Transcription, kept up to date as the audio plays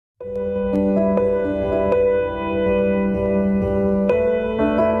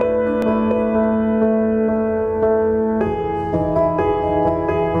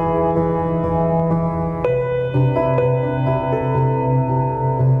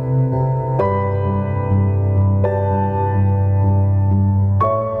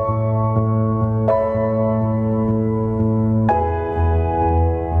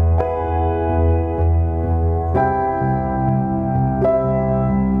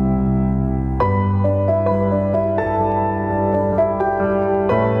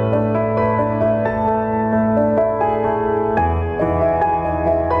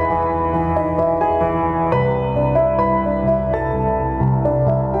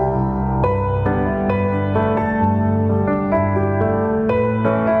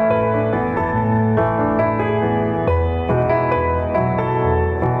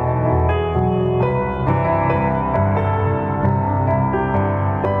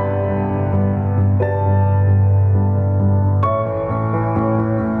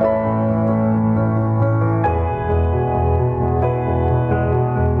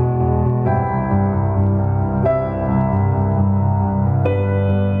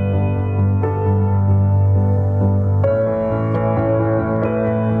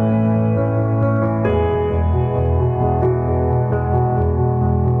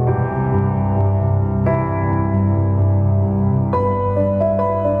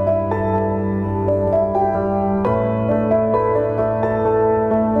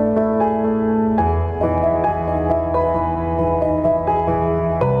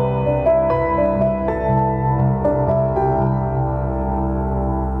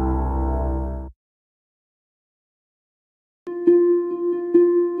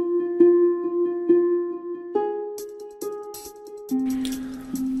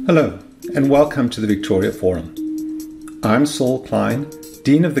Hello, and welcome to the Victoria Forum. I'm Saul Klein,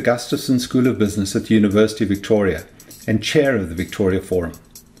 Dean of the Gustafson School of Business at the University of Victoria and Chair of the Victoria Forum.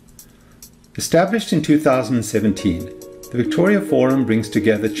 Established in 2017, the Victoria Forum brings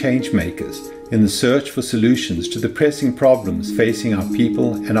together change makers in the search for solutions to the pressing problems facing our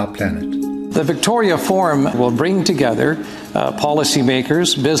people and our planet. The Victoria Forum will bring together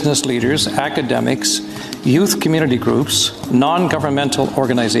policymakers, business leaders, academics, youth community groups, non-governmental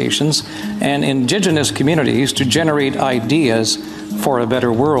organizations, and Indigenous communities to generate ideas for a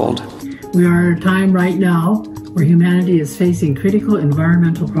better world. We are at a time right now where humanity is facing critical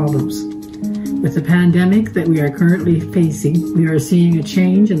environmental problems. With the pandemic that we are currently facing, we are seeing a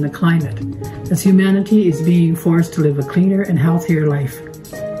change in the climate as humanity is being forced to live a cleaner and healthier life.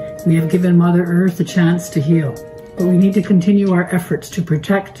 We have given Mother Earth a chance to heal, but we need to continue our efforts to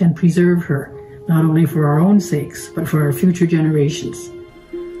protect and preserve her, not only for our own sakes, but for our future generations.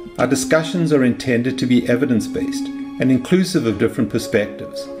 Our discussions are intended to be evidence-based and inclusive of different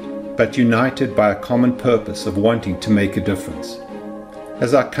perspectives, but united by a common purpose of wanting to make a difference.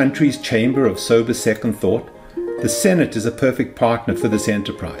 As our country's chamber of sober second thought, the Senate is a perfect partner for this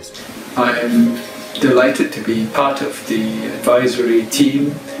enterprise. I am delighted to be part of the advisory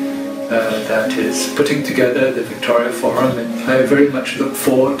team that is putting together the Victoria Forum, and I very much look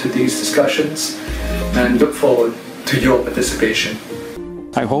forward to these discussions and look forward to your participation.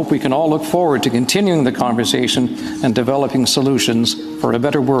 I hope we can all look forward to continuing the conversation and developing solutions for a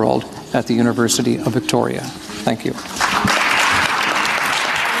better world at the University of Victoria. Thank you.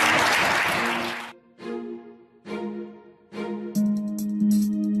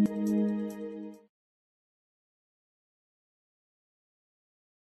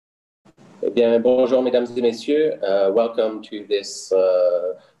 Eh bien, bonjour mesdames et messieurs. Welcome to this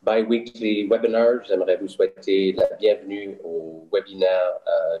bi-weekly webinar. J'aimerais vous souhaiter la bienvenue au webinaire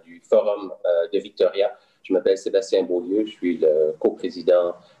du Forum de Victoria. Je m'appelle Sébastien Beaulieu, je suis le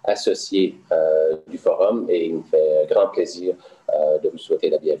co-président associé du Forum et il me fait grand plaisir de vous souhaiter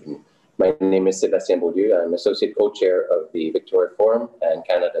la bienvenue. My name is Sébastien Beaulieu. I'm associate co-chair of the Victoria Forum and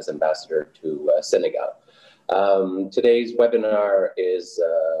Canada's ambassador to Senegal. Today's webinar is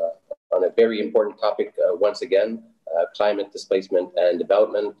on a very important topic once again, climate displacement and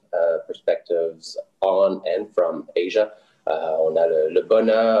development perspectives on and from Asia. On a le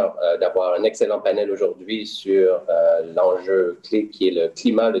bonheur d'avoir un excellent panel aujourd'hui sur l'enjeu clé qui est le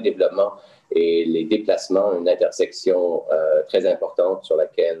climat, le développement et les déplacements, une intersection très importante sur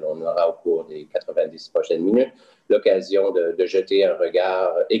laquelle on aura au cours des 90 prochaines minutes l'occasion de jeter un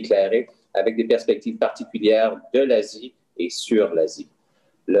regard éclairé avec des perspectives particulières de l'Asie et sur l'Asie.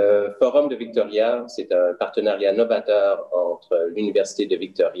 Le Forum de Victoria, c'est un partenariat novateur entre l'Université de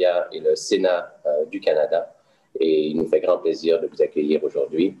Victoria et le Sénat du Canada. Et il nous fait grand plaisir de vous accueillir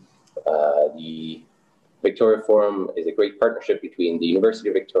aujourd'hui. The Victoria Forum is a great partnership between the University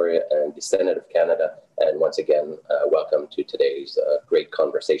of Victoria and the Senate of Canada. And once again, welcome to today's great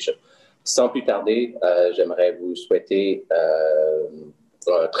conversation. Sans plus tarder, j'aimerais vous souhaiter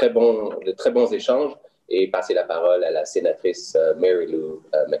de très bons échanges et passer la parole à la sénatrice Mary Lou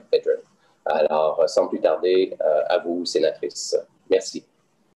McPedron. Alors, sans plus tarder, à vous, sénatrice. Merci.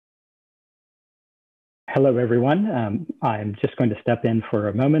 Hello, everyone. I'm just going to step in for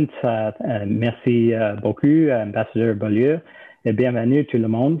a moment. Merci beaucoup, Ambassador Beaulieu, et bienvenue tout le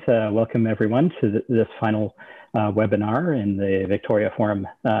monde. Welcome, everyone, to this final webinar in the Victoria Forum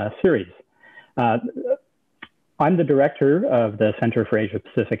series. I'm the director of the Center for Asia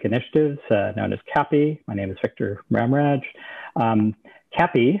Pacific Initiatives, known as CAPI. My name is Victor Ramraj.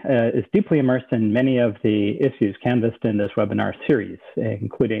 CAPI is deeply immersed in many of the issues canvassed in this webinar series,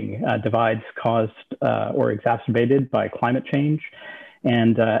 including divides caused or exacerbated by climate change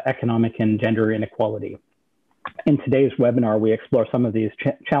and economic and gender inequality. In today's webinar, we explore some of these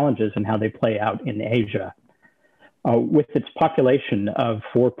challenges and how they play out in Asia. With its population of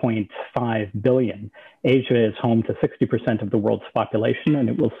 4.5 billion, Asia is home to 60% of the world's population, and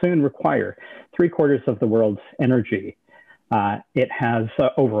it will soon require 3/4 of the world's energy. It has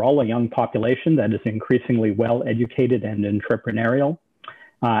overall a young population that is increasingly well-educated and entrepreneurial.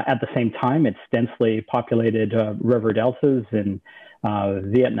 At the same time, its densely populated river deltas in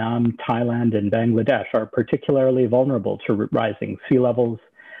Vietnam, Thailand, and Bangladesh are particularly vulnerable to rising sea levels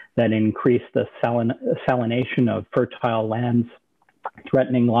that increase the salination of fertile lands,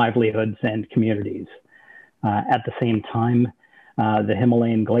 threatening livelihoods and communities. At the same time, the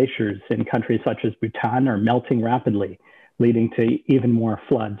Himalayan glaciers in countries such as Bhutan are melting rapidly, leading to even more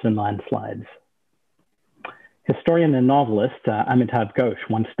floods and landslides. Historian and novelist Amitav Ghosh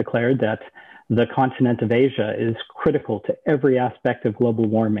once declared that the continent of Asia is critical to every aspect of global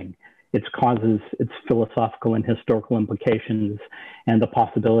warming, its causes, its philosophical and historical implications, and the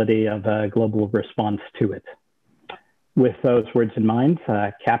possibility of a global response to it. With those words in mind,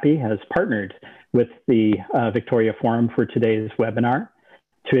 CAPI has partnered with the Victoria Forum for today's webinar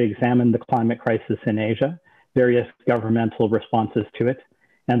to examine the climate crisis in Asia, various governmental responses to it,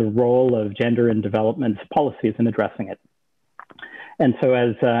 and the role of gender and development policies in addressing it. And so,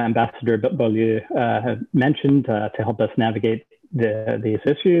 as Ambassador Beaulieu mentioned, to help us navigate these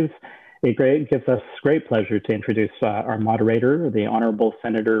issues, it gives us great pleasure to introduce our moderator, the Honourable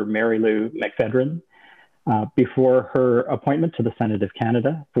Senator Mary Lou McPhedran. Before her appointment to the Senate of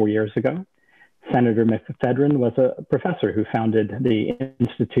Canada 4 years ago, Senator McPhedran was a professor who founded the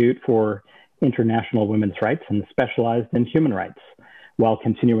Institute for International Women's Rights and specialized in human rights, while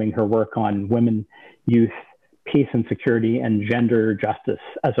continuing her work on women, youth, peace and security, and gender justice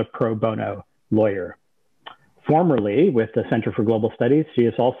as a pro bono lawyer. Formerly with the Center for Global Studies, she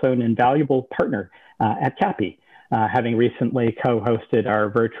is also an invaluable partner at CAPI, having recently co-hosted our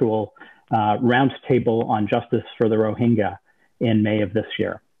virtual roundtable on justice for the Rohingya in May of this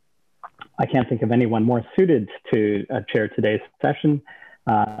year. I can't think of anyone more suited to chair today's session.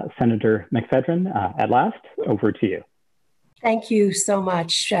 Senator McPhedran, at last, over to you. Thank you so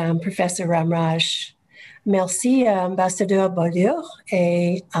much, Professor Ramraj. Merci, Ambassadeur Beaulieu,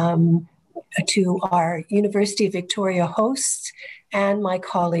 et to our University of Victoria hosts and my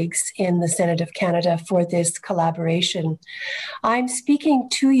colleagues in the Senate of Canada for this collaboration. I'm speaking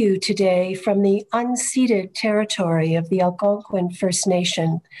to you today from the unceded territory of the Algonquin First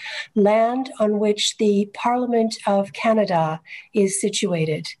Nation, land on which the Parliament of Canada is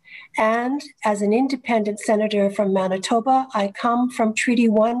situated. And as an independent senator from Manitoba, I come from Treaty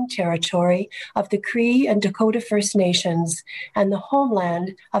 1 territory of the Cree and Dakota First Nations and the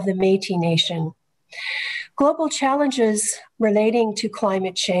homeland of the Métis Nation. Global challenges relating to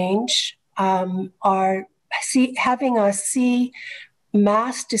climate change are having us see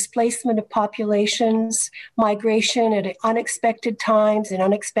mass displacement of populations, migration at unexpected times in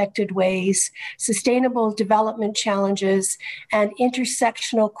unexpected ways, sustainable development challenges, and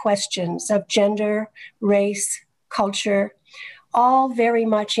intersectional questions of gender, race, culture, all very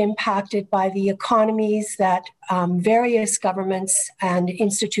much impacted by the economies that various governments and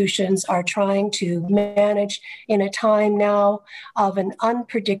institutions are trying to manage in a time now of an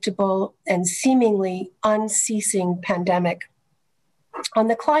unpredictable and seemingly unceasing pandemic. On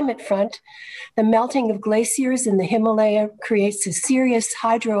the climate front, the melting of glaciers in the Himalayas creates a serious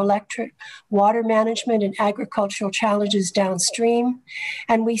hydroelectric, water management, and agricultural challenges downstream.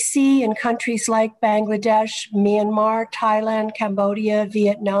 And we see in countries like Bangladesh, Myanmar, Thailand, Cambodia,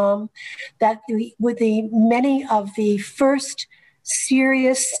 Vietnam, that many of the first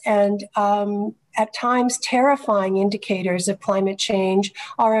serious and at times terrifying indicators of climate change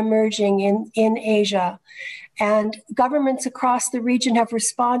are emerging in Asia. And governments across the region have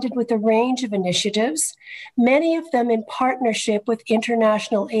responded with a range of initiatives, many of them in partnership with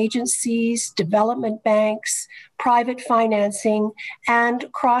international agencies, development banks, private financing,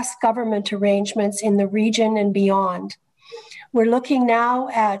 and cross-government arrangements in the region and beyond. We're looking now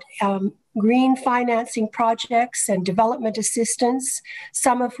at green financing projects and development assistance,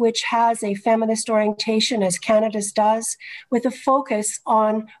 some of which has a feminist orientation, as Canada's does, with a focus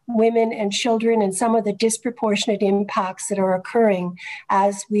on women and children and some of the disproportionate impacts that are occurring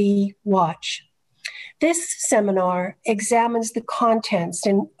as we watch. This seminar examines the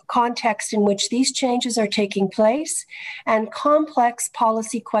context in which these changes are taking place and complex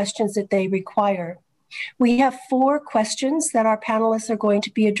policy questions that they require. We have 4 questions that our panelists are going to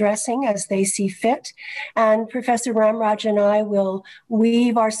be addressing as they see fit, and Professor Ramraj and I will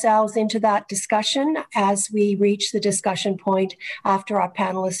weave ourselves into that discussion as we reach the discussion point after our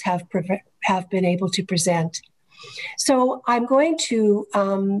panelists have been able to present. So I'm going to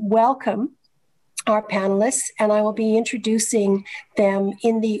welcome our panelists, and I will be introducing them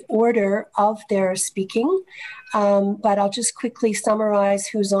in the order of their speaking, but I'll just quickly summarize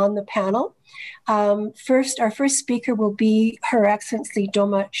who's on the panel. Our first speaker will be Her Excellency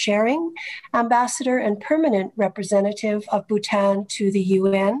Doma Shering, Ambassador and Permanent Representative of Bhutan to the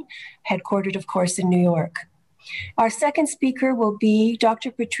UN, headquartered, of course, in New York. Our second speaker will be Dr.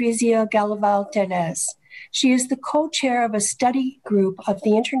 Patrizia Galval-Teles. She is the co-chair of a study group of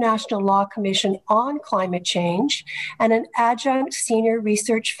the International Law Commission on Climate Change and an adjunct senior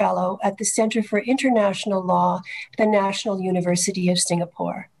research fellow at the Center for International Law at the National University of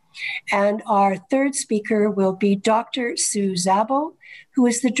Singapore. And our third speaker will be Dr. Sue Szabo, who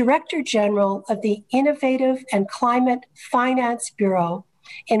is the Director General of the Innovative and Climate Finance Bureau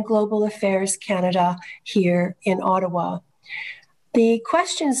in Global Affairs Canada here in Ottawa. The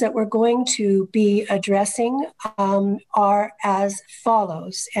questions that we're going to be addressing are as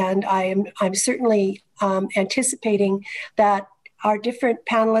follows, and I'm certainly anticipating that our different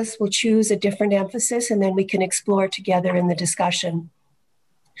panelists will choose a different emphasis, and then we can explore together in the discussion.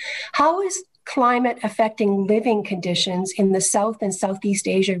 How is climate affecting living conditions in the South and Southeast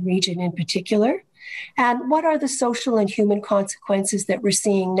Asia region in particular? And what are the social and human consequences that we're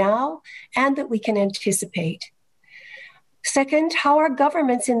seeing now and that we can anticipate? Second, how are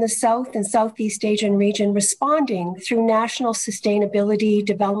governments in the South and Southeast Asian region responding through national sustainability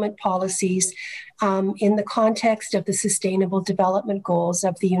development policies in the context of the Sustainable Development Goals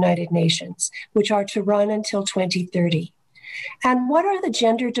of the United Nations, which are to run until 2030? And what are the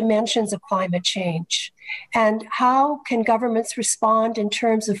gender dimensions of climate change? And how can governments respond in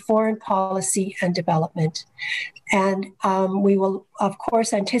terms of foreign policy and development? And we will, of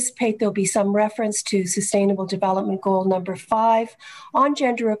course, anticipate there'll be some reference to Sustainable Development Goal number 5 on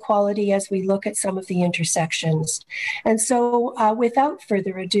gender equality as we look at some of the intersections. And so without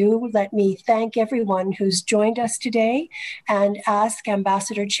further ado, let me thank everyone who's joined us today and ask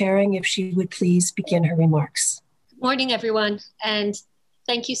Ambassador Charing if she would please begin her remarks. Morning, everyone, and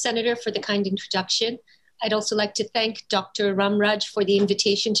thank you, Senator, for the kind introduction. I'd also like to thank Dr. Ramraj for the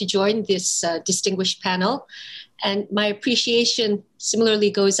invitation to join this distinguished panel. And my appreciation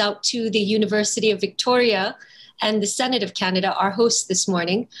similarly goes out to the University of Victoria and the Senate of Canada, our hosts this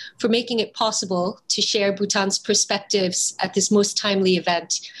morning, for making it possible to share Bhutan's perspectives at this most timely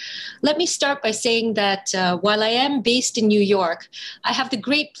event. Let me start by saying that while I am based in New York, I have the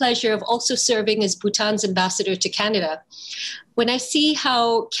great pleasure of also serving as Bhutan's ambassador to Canada. When I see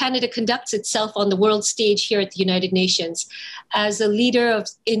how Canada conducts itself on the world stage here at the United Nations as a leader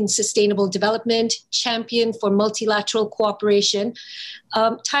in sustainable development, champion for multilateral cooperation,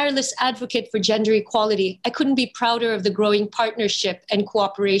 tireless advocate for gender equality, I couldn't be prouder of the growing partnership and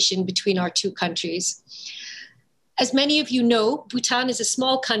cooperation between our two countries. As many of you know, Bhutan is a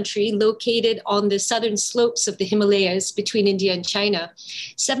small country located on the southern slopes of the Himalayas between India and China.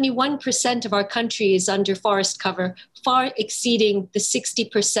 71% of our country is under forest cover, far exceeding the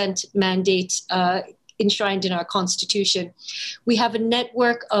 60% mandate enshrined in our constitution. We have a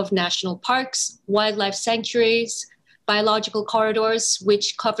network of national parks, wildlife sanctuaries, biological corridors,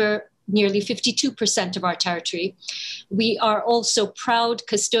 which cover nearly 52% of our territory. We are also proud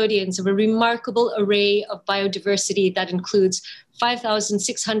custodians of a remarkable array of biodiversity that includes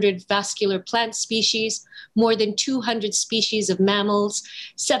 5,600 vascular plant species, more than 200 species of mammals,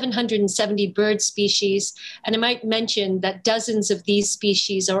 770 bird species, and I might mention that dozens of these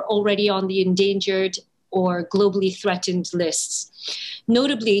species are already on the endangered or globally threatened lists.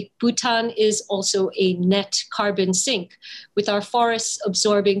 Notably, Bhutan is also a net carbon sink. With our forests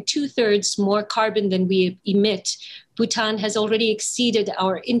absorbing 2/3 more carbon than we emit, Bhutan has already exceeded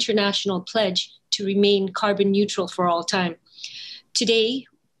our international pledge to remain carbon neutral for all time. Today,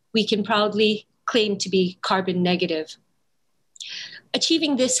 we can proudly claim to be carbon negative.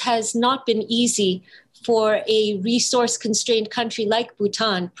 Achieving this has not been easy for a resource-constrained country like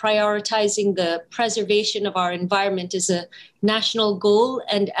Bhutan. Prioritizing the preservation of our environment as a national goal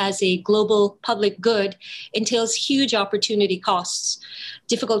and as a global public good entails huge opportunity costs.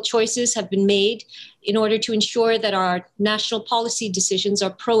 Difficult choices have been made in order to ensure that our national policy decisions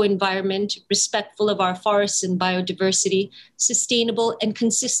are pro-environment, respectful of our forests and biodiversity, sustainable and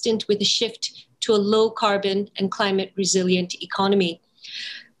consistent with a shift to a low-carbon and climate-resilient economy.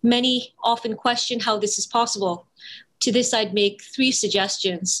 Many often question how this is possible. To this, I'd make 3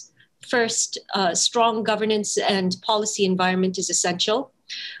 suggestions. First, strong governance and policy environment is essential.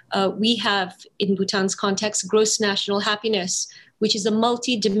 We have, in Bhutan's context, gross national happiness, which is a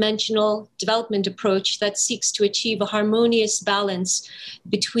multi-dimensional development approach that seeks to achieve a harmonious balance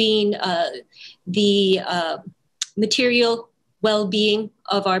between the material well-being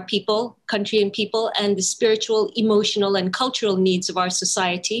of our people, country and people, and the spiritual, emotional, and cultural needs of our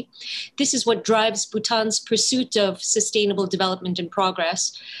society. This is what drives Bhutan's pursuit of sustainable development and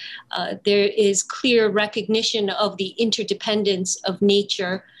progress. There is clear recognition of the interdependence of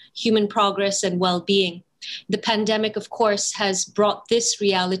nature, human progress, and well-being. The pandemic, of course, has brought this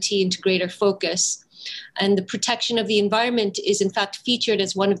reality into greater focus. And the protection of the environment is in fact featured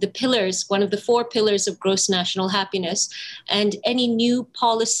as one of the pillars, one of the 4 pillars of gross national happiness. And any new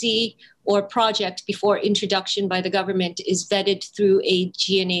policy or project before introduction by the government is vetted through a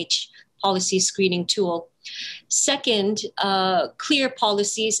G&H policy screening tool. Second, clear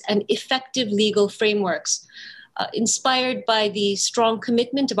policies and effective legal frameworks. inspired by the strong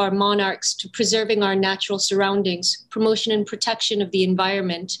commitment of our monarchs to preserving our natural surroundings, promotion and protection of the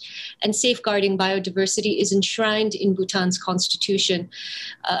environment, and safeguarding biodiversity is enshrined in Bhutan's constitution.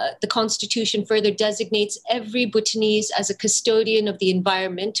 The constitution further designates every Bhutanese as a custodian of the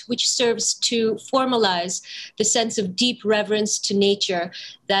environment, which serves to formalize the sense of deep reverence to nature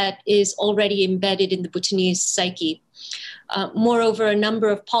that is already embedded in the Bhutanese psyche. Moreover, a number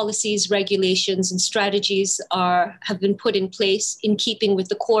of policies, regulations, and strategies have been put in place in keeping with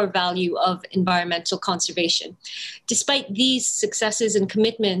the core value of environmental conservation. Despite these successes and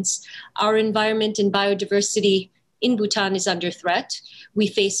commitments, our environment and biodiversity in Bhutan is under threat. We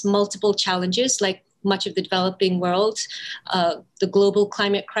face multiple challenges, like much of the developing world, the global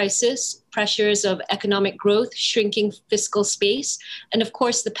climate crisis, pressures of economic growth, shrinking fiscal space, and of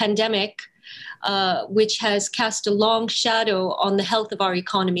course the pandemic, which has cast a long shadow on the health of our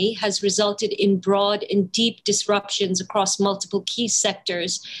economy, has resulted in broad and deep disruptions across multiple key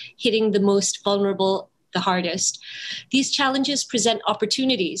sectors, hitting the most vulnerable the hardest. These challenges present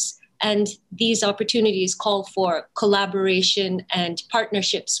opportunities, and these opportunities call for collaboration and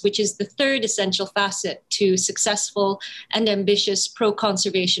partnerships, which is the third essential facet to successful and ambitious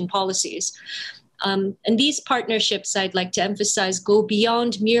pro-conservation policies. And these partnerships, I'd like to emphasize, go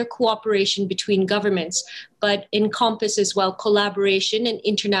beyond mere cooperation between governments, but encompass as well collaboration and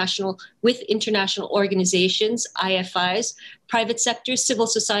with international organizations, IFIs, private sector, civil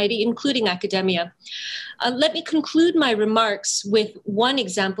society, including academia. Let me conclude my remarks with one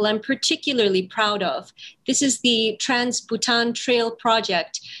example I'm particularly proud of. This is the Trans-Bhutan Trail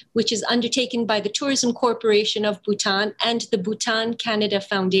Project, which is undertaken by the Tourism Corporation of Bhutan and the Bhutan Canada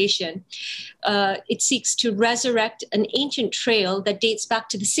Foundation. It seeks to resurrect an ancient trail that dates back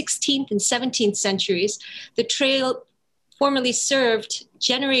to the 16th and 17th centuries. The trail formerly served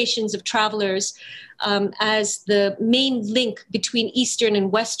generations of travelers as the main link between eastern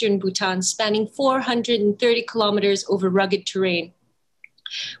and western Bhutan, spanning 430 kilometers over rugged terrain.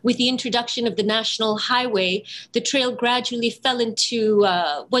 With the introduction of the national highway, the trail gradually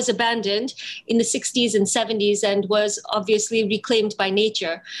was abandoned in the 60s and 70s and was obviously reclaimed by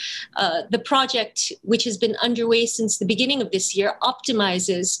nature. The project, which has been underway since the beginning of this year,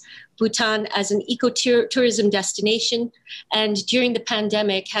 optimizes Bhutan as an ecotourism destination, and during the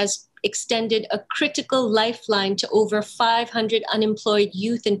pandemic has extended a critical lifeline to over 500 unemployed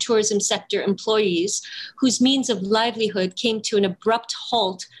youth and tourism sector employees whose means of livelihood came to an abrupt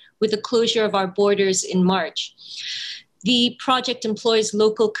halt with the closure of our borders in March. The project employs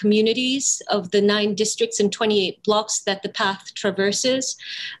local communities of the 9 districts and 28 blocks that the path traverses,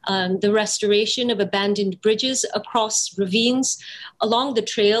 the restoration of abandoned bridges across ravines along the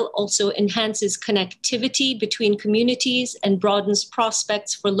trail also enhances connectivity between communities and broadens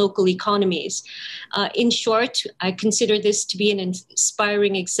prospects for local economies. In short, I consider this to be an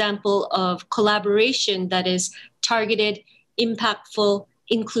inspiring example of collaboration that is targeted, impactful,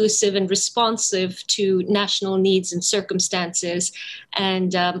 inclusive and responsive to national needs and circumstances.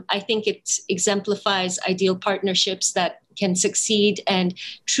 And I think it exemplifies ideal partnerships that can succeed and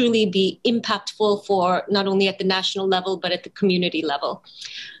truly be impactful for not only at the national level, but at the community level.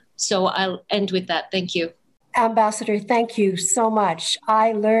 So I'll end with that. Thank you. Ambassador, thank you so much.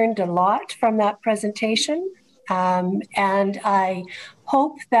 I learned a lot from that presentation. And I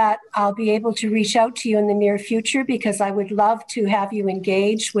hope that I'll be able to reach out to you in the near future, because I would love to have you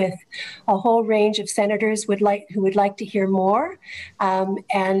engage with a whole range of senators who would like to hear more.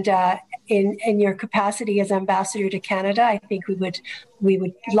 In your capacity as ambassador to Canada, I think we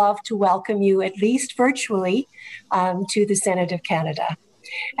would love to welcome you, at least virtually, to the Senate of Canada.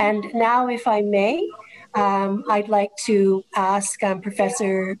 And now, if I may, I'd like to ask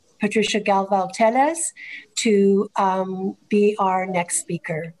Professor Patricia Galvão-Teles to be our next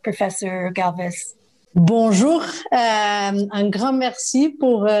speaker. Professor Galvez. Bonjour, un grand merci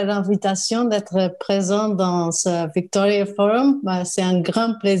pour l'invitation d'être présent dans ce Victoria Forum. C'est un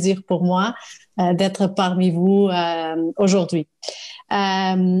grand plaisir pour moi d'être parmi vous aujourd'hui.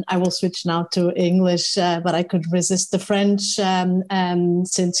 I will switch now to English, but I could resist the French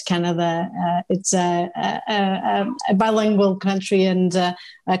since Canada, it's a bilingual country and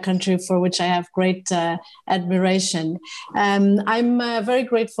a country for which I have great admiration. I'm very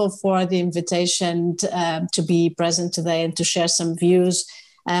grateful for the invitation to be present today and to share some views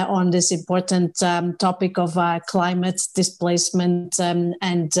on this important topic of climate displacement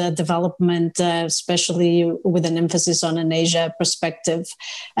and development, especially with an emphasis on an Asia perspective.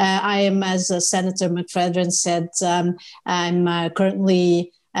 I am, as Senator McFadden said, I'm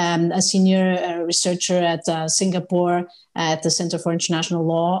currently a senior researcher at Singapore at the Center for International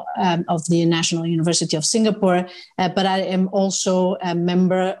Law of the National University of Singapore. But I am also a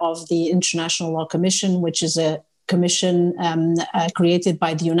member of the International Law Commission, which is a commission created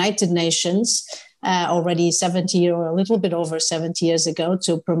by the United Nations already 70 or a little bit over 70 years ago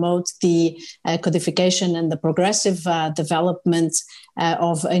to promote the codification and the progressive development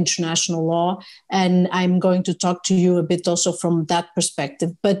of international law. And I'm going to talk to you a bit also from that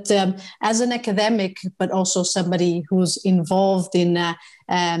perspective. But as an academic, but also somebody who's involved in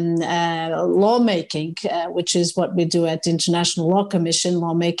lawmaking, which is what we do at the International Law Commission,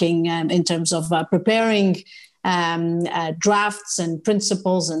 lawmaking in terms of preparing drafts and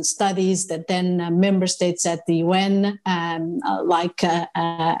principles and studies that then member states at the UN, like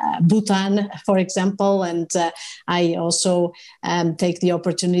Bhutan, for example. And I also take the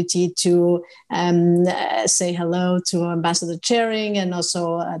opportunity to say hello to Ambassador Chering and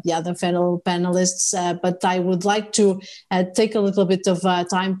also the other fellow panelists. But I would like to take a little bit of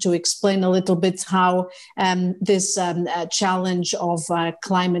time to explain a little bit how this challenge of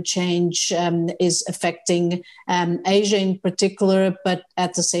climate change is affecting Asia in particular, but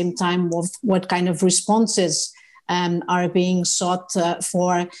at the same time, what kind of responses are being sought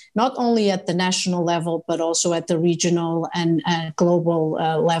for not only at the national level, but also at the regional and global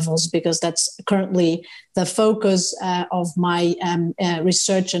levels, because that's currently the focus of my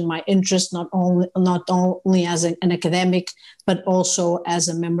research and my interest, not only as an academic, but also as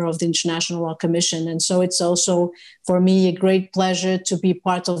a member of the International Law Commission. And so it's also for me a great pleasure to be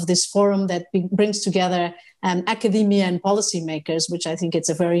part of this forum that brings together academia and policymakers, which I think it's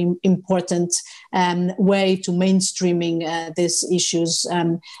a very important way to mainstreaming these issues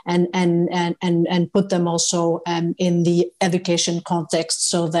and put them also in the education context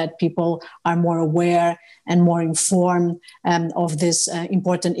so that people are more aware and more informed of these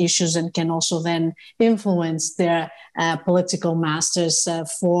important issues and can also then influence their political masters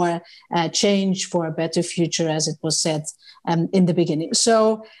for change, for a better future, as it was said in the beginning.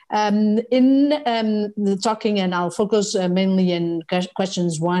 So in the talking, and I'll focus mainly in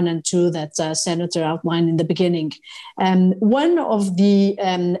questions 1 and 2 that Senator outlined in the beginning. One of the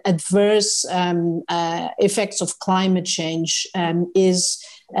adverse effects of climate change is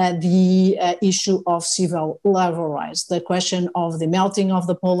the issue of sea level rise, the question of the melting of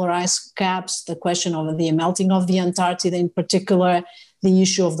the polar ice caps, the question of the melting of the Antarctica in particular, the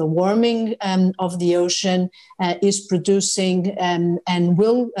issue of the warming of the ocean is producing and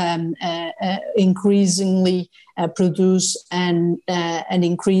will increasingly produce an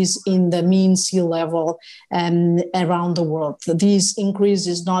increase in the mean sea level around the world. This increase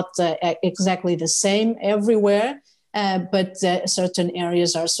is not exactly the same everywhere, but certain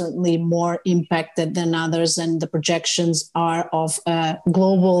areas are certainly more impacted than others, and the projections are of a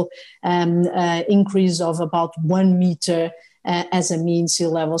global increase of about 1 meter as a mean sea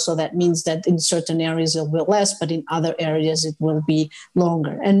level. So that means that in certain areas it will be less, but in other areas it will be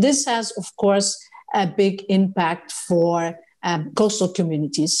longer. And this has, of course, a big impact for coastal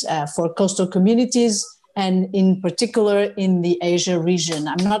communities, and in particular in the Asia region.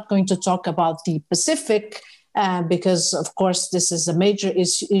 I'm not going to talk about the Pacific because, of course, this is a major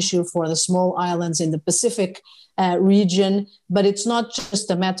issue for the small islands in the Pacific region, but it's not just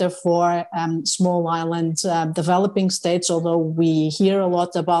a matter for small island developing states, although we hear a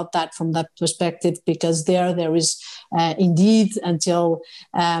lot about that from that perspective, because there is indeed until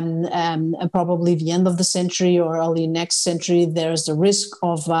probably the end of the century or early next century, there's the risk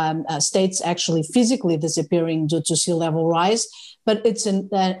of states actually physically disappearing due to sea level rise. But it's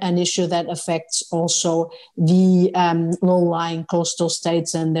an issue that affects also the low-lying coastal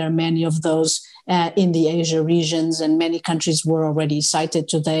states, and there are many of those in the Asia regions, and many countries were already cited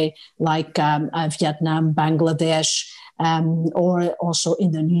today, like Vietnam, Bangladesh, or also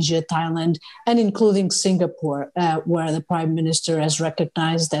Indonesia, Thailand, and including Singapore, where the Prime Minister has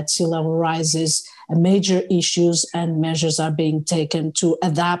recognized that sea level rise is a major issue and measures are being taken to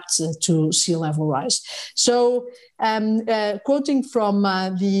adapt to sea level rise. So quoting from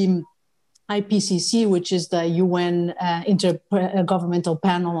the IPCC, which is the UN Intergovernmental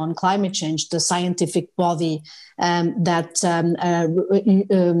Panel on Climate Change, the scientific body that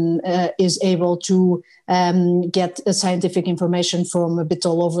is able to get scientific information from a bit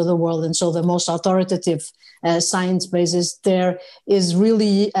all over the world. And so the most authoritative science basis there is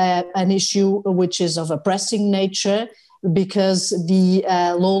really an issue which is of a pressing nature. because the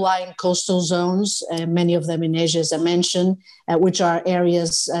low-lying coastal zones, many of them in Asia, as I mentioned, which are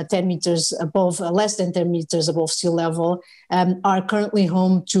areas 10 meters above, less than 10 meters above sea level, are currently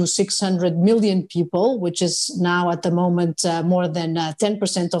home to 600 million people, which is now at the moment more than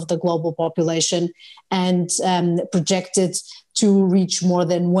 10% of the global population, and projected to reach more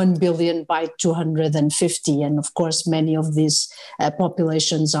than 1 billion by 250. And of course, many of these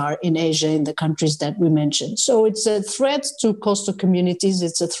populations are in Asia, in the countries that we mentioned. So it's a threat to coastal communities.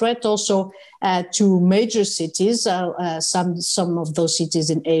 It's a threat also to major cities, some of those cities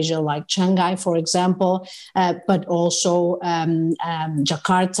in Asia, like Shanghai, for example, but also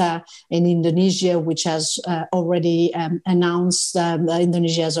Jakarta in Indonesia, which has already announced,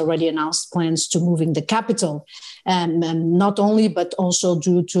 Indonesia has already announced plans to moving the capital, not only, but also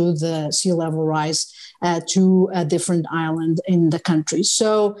due to the sea level rise to a different island in the country.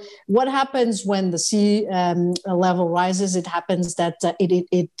 So what happens when the sea level rises? It happens that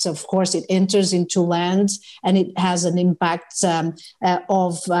it of course, it enters into land, and it has an impact in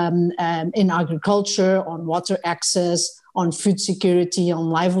agriculture, on water access, on food security,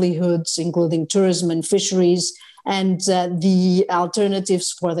 on livelihoods, including tourism and fisheries. And the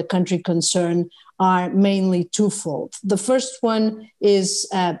alternatives for the country concerned are mainly twofold. The first one is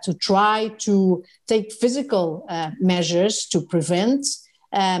to try to take physical measures to prevent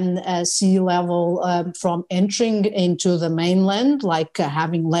sea level from entering into the mainland, like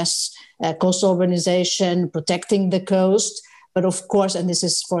having less coastal urbanization, protecting the coast. But of course, and this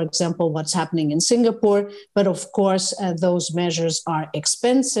is, for example, what's happening in Singapore, but of course, those measures are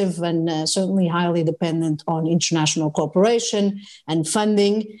expensive and certainly highly dependent on international cooperation and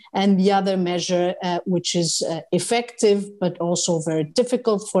funding. And the other measure, which is effective, but also very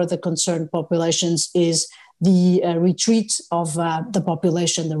difficult for the concerned populations, is the retreat of the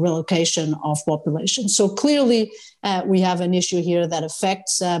population, the relocation of population. So clearly, we have an issue here that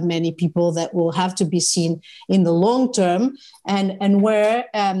affects many people that will have to be seen in the long term, and where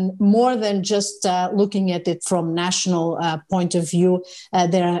more than just looking at it from national point of view,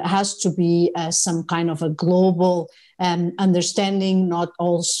 there has to be some kind of a global understanding, not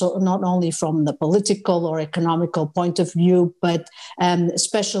only from the political or economical point of view, but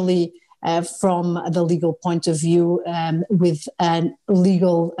especially from the legal point of view, with a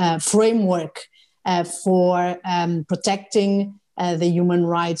legal framework for protecting the human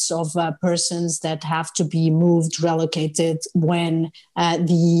rights of persons that have to be moved, relocated when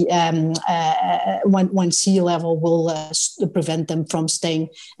when sea level will prevent them from staying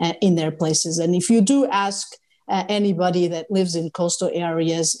in their places. And if you do ask anybody that lives in coastal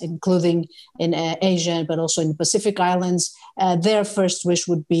areas, including in Asia, but also in the Pacific Islands, their first wish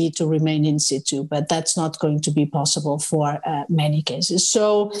would be to remain in situ, but that's not going to be possible for many cases.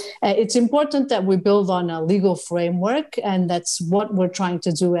 So it's important that we build on a legal framework, and that's what we're trying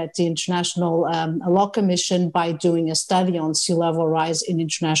to do at the International Law Commission by doing a study on sea level rise in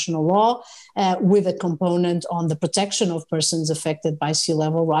international law, with a component on the protection of persons affected by sea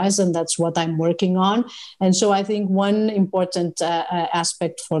level rise, and that's what I'm working on. And so I think one important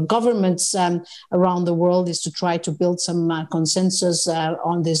aspect for governments around the world is to try to build some consensus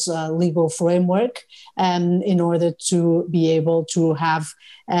on this legal framework in order to be able to have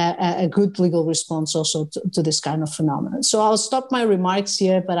a good legal response also to this kind of phenomenon. So I'll stop my remarks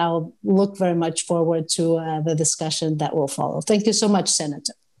here, but I'll look very much forward to the discussion that will follow. Thank you so much,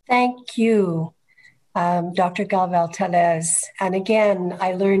 Senator. Thank you, Dr. Galvão-Teles. And again,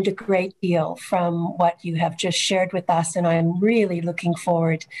 I learned a great deal from what you have just shared with us, and I'm really looking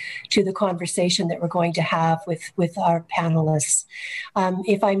forward to the conversation that we're going to have with our panelists.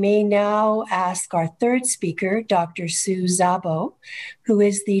 If I may now ask our third speaker, Dr. Sue Szabo, who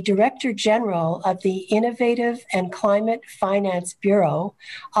is the Director General of the Innovative and Climate Finance Bureau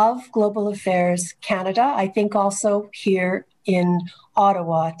of Global Affairs Canada, I think also here in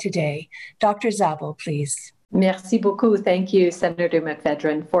Ottawa today. Dr. Szabo, please. Merci beaucoup. Thank you, Senator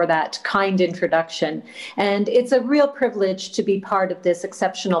McPhedran, for that kind introduction. And it's a real privilege to be part of this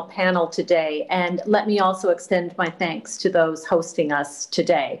exceptional panel today. And let me also extend my thanks to those hosting us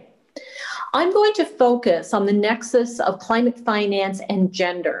today. I'm going to focus on the nexus of climate finance and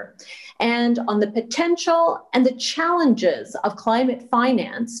gender, and on the potential and the challenges of climate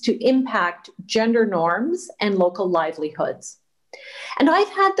finance to impact gender norms and local livelihoods. And I've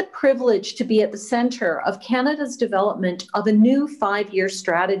had the privilege to be at the center of Canada's development of a new 5-year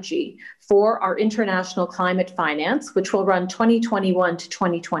strategy for our international climate finance, which will run 2021 to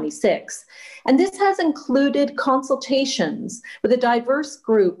 2026. And this has included consultations with a diverse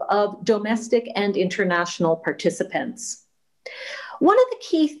group of domestic and international participants. One of the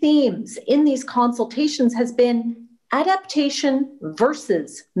key themes in these consultations has been adaptation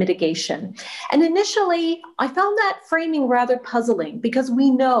versus mitigation. And initially, I found that framing rather puzzling because we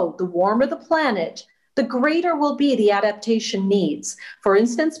know the warmer the planet, the greater will be the adaptation needs. For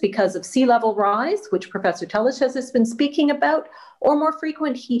instance, because of sea level rise, which Professor Tellish has been speaking about, or more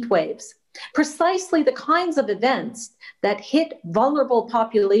frequent heat waves. Precisely the kinds of events that hit vulnerable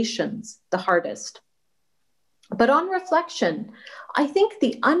populations the hardest. But on reflection, I think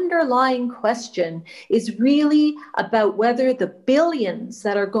the underlying question is really about whether the billions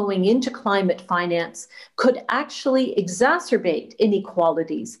that are going into climate finance could actually exacerbate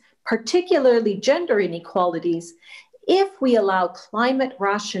inequalities, particularly gender inequalities, if we allow climate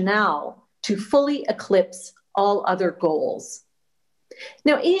rationale to fully eclipse all other goals.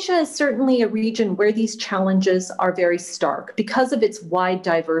 Now, Asia is certainly a region where these challenges are very stark because of its wide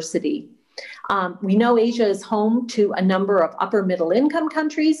diversity. We know Asia is home to a number of upper middle income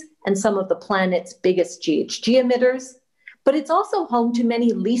countries and some of the planet's biggest GHG emitters, but it's also home to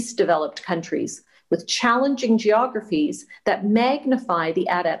many least developed countries with challenging geographies that magnify the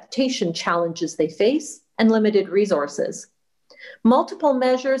adaptation challenges they face and limited resources. Multiple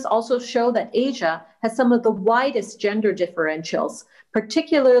measures also show that Asia has some of the widest gender differentials,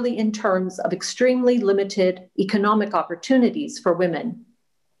 particularly in terms of extremely limited economic opportunities for women.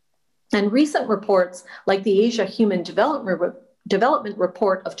 And recent reports like the Asia Human Development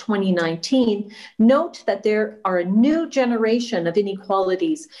Report of 2019 note that there are a new generation of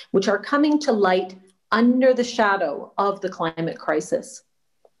inequalities which are coming to light under the shadow of the climate crisis.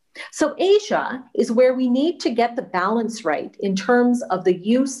 So Asia is where we need to get the balance right in terms of the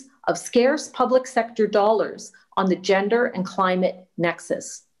use of scarce public sector dollars on the gender and climate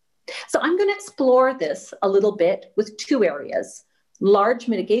nexus. So I'm going to explore this a little bit with two areas: large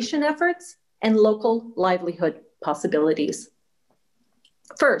mitigation efforts and local livelihood possibilities.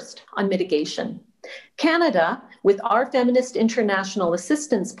 First, on mitigation. Canada, with our Feminist International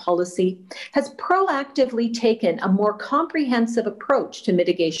Assistance Policy, has proactively taken a more comprehensive approach to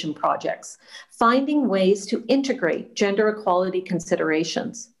mitigation projects, finding ways to integrate gender equality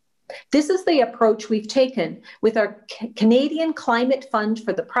considerations. This is the approach we've taken with our Canadian Climate Fund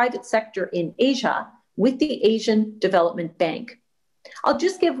for the Private Sector in Asia with the Asian Development Bank. I'll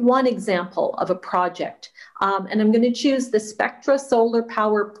just give one example of a project, and I'm going to choose the Spectra Solar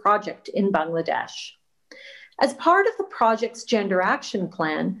Power Project in Bangladesh. As part of the project's gender action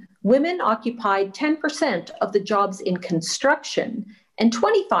plan, women occupied 10% of the jobs in construction and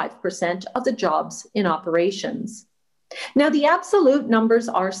 25% of the jobs in operations. Now, the absolute numbers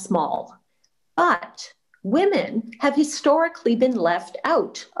are small, but women have historically been left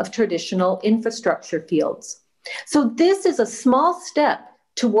out of traditional infrastructure fields. So this is a small step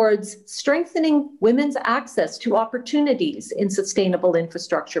towards strengthening women's access to opportunities in sustainable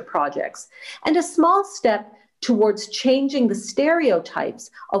infrastructure projects, and a small step towards changing the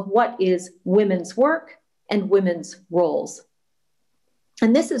stereotypes of what is women's work and women's roles.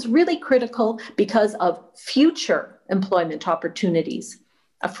 And this is really critical because of future employment opportunities.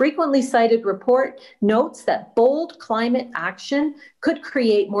 A frequently cited report notes that bold climate action could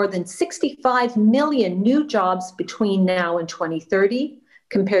create more than 65 million new jobs between now and 2030,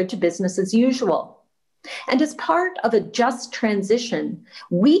 compared to business as usual. And as part of a just transition,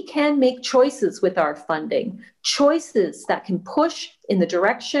 we can make choices with our funding, choices that can push in the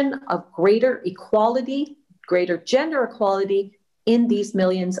direction of greater equality, greater gender equality in these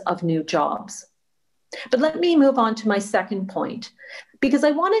millions of new jobs. But let me move on to my second point, because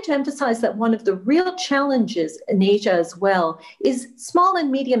I wanted to emphasize that one of the real challenges in Asia as well is small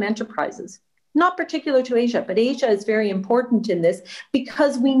and medium enterprises. Not particular to Asia, but Asia is very important in this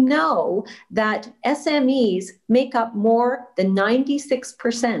because we know that SMEs make up more than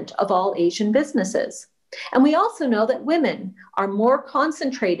 96% of all Asian businesses. And we also know that women are more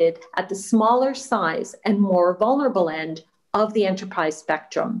concentrated at the smaller size and more vulnerable end of the enterprise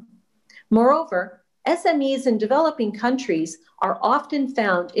spectrum. Moreover, SMEs in developing countries are often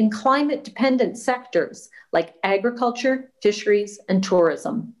found in climate-dependent sectors like agriculture, fisheries, and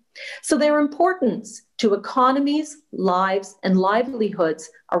tourism. So their importance to economies, lives, and livelihoods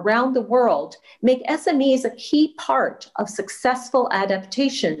around the world make SMEs a key part of successful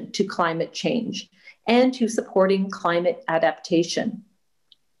adaptation to climate change and to supporting climate adaptation.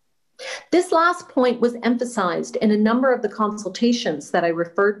 This last point was emphasized in a number of the consultations that I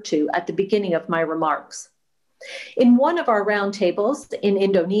referred to at the beginning of my remarks. In one of our roundtables in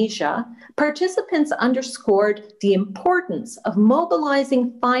Indonesia, participants underscored the importance of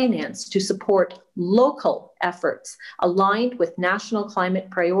mobilizing finance to support local efforts aligned with national climate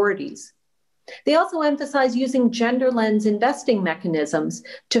priorities. They also emphasize using gender lens investing mechanisms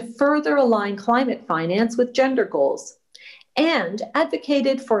to further align climate finance with gender goals, and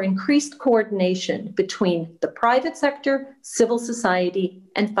advocated for increased coordination between the private sector, civil society,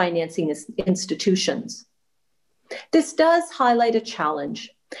 and financing institutions. This does highlight a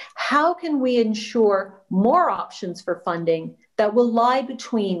challenge. How can we ensure more options for funding that will lie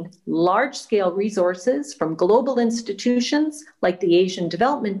between large-scale resources from global institutions like the Asian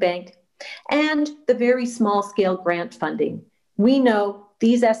Development Bank and the very small-scale grant funding? We know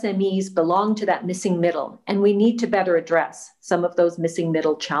these SMEs belong to that missing middle, and we need to better address some of those missing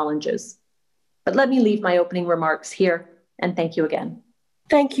middle challenges. But let me leave my opening remarks here, and thank you again.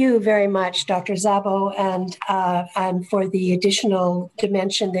 Thank you very much, Dr. Szabo, and for the additional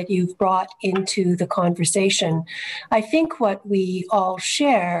dimension that you've brought into the conversation. I think what we all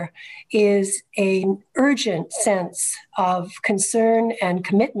share is an urgent sense of concern and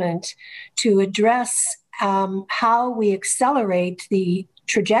commitment to address how we accelerate the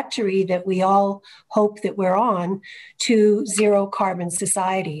trajectory that we all hope that we're on to zero carbon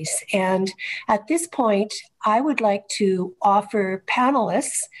societies. And at this point, I would like to offer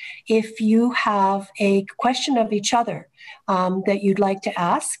panelists, if you have a question of each other that you'd like to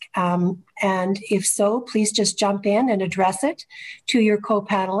ask, and if so, please just jump in and address it to your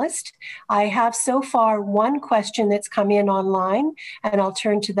co-panelist. I have so far one question that's come in online, and I'll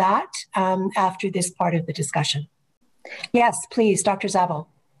turn to that after this part of the discussion. Yes, please, Dr. Szabo.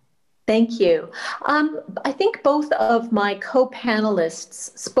 Thank you. I think both of my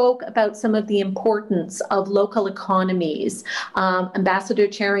co-panelists spoke about some of the importance of local economies. Ambassador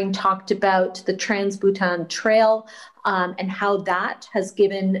Charing talked about the Trans-Bhutan Trail and how that has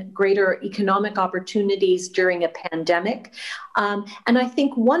given greater economic opportunities during a pandemic. And I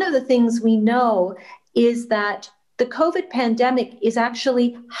think one of the things we know is that the COVID pandemic is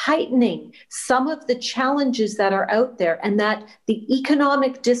actually heightening some of the challenges that are out there, and that the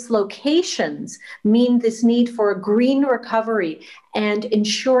economic dislocations mean this need for a green recovery and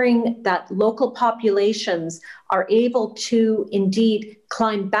ensuring that local populations are able to indeed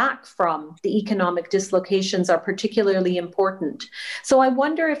climb back from the economic dislocations are particularly important. So I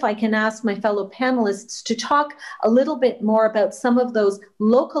wonder if I can ask my fellow panelists to talk a little bit more about some of those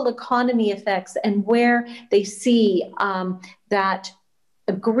local economy effects and where they see that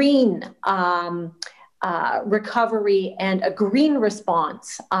a green recovery and a green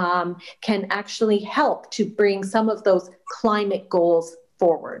response can actually help to bring some of those climate goals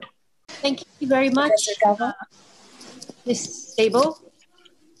forward. Thank you very much, Ms. Szabo.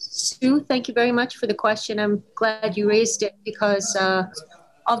 Sue, thank you very much for the question. I'm glad you raised it because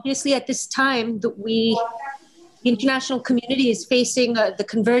obviously at this time that the international community is facing the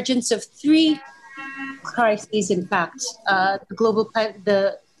convergence of three crises, in fact,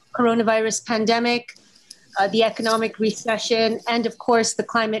 the coronavirus pandemic, the economic recession, and of course the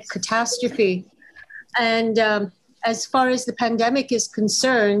climate catastrophe. And as far as the pandemic is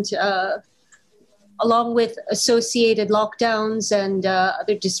concerned, along with associated lockdowns and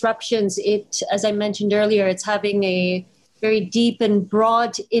other disruptions, as I mentioned earlier, it's having a very deep and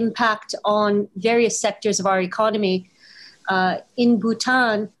broad impact on various sectors of our economy. In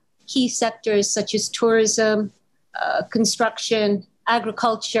Bhutan, key sectors such as tourism, construction,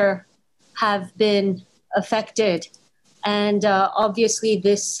 agriculture have been affected. And obviously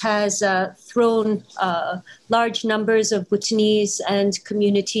this has thrown large numbers of Bhutanese and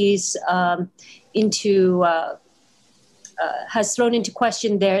communities has thrown into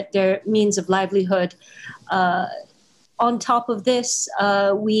question their means of livelihood. On top of this,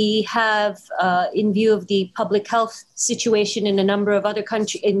 we have, in view of the public health situation in a number of other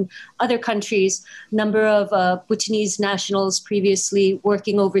countries, number of Bhutanese nationals previously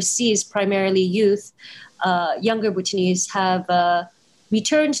working overseas, primarily youth, younger Bhutanese, have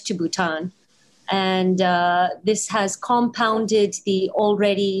returned to Bhutan. And this has compounded the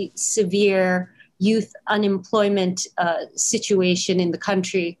already severe youth unemployment situation in the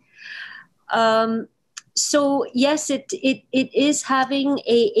country. So yes, it is having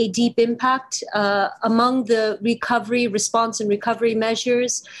a deep impact among the response and recovery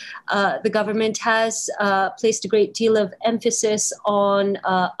measures. The government has placed a great deal of emphasis on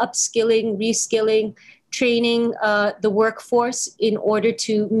upskilling, reskilling, training the workforce in order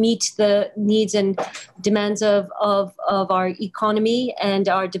to meet the needs and demands of our economy and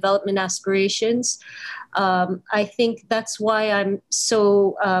our development aspirations. I think that's why I'm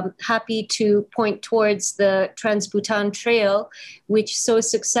so happy to point towards the Trans-Bhutan Trail, which so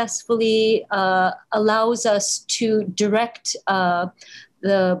successfully allows us to direct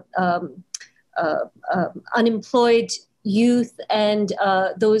the unemployed youth and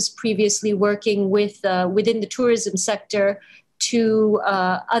those previously working within the tourism sector to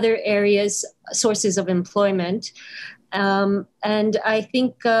other areas, sources of employment. And I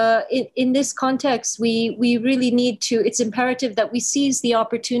think in this context, we really need to, it's imperative that we seize the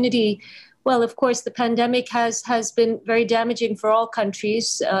opportunity. Well, of course, the pandemic has been very damaging for all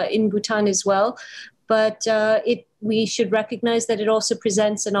countries, in Bhutan as well. But we should recognize that it also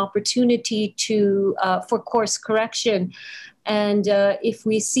presents an opportunity for course correction. And if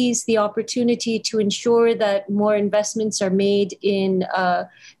we seize the opportunity to ensure that more investments are made in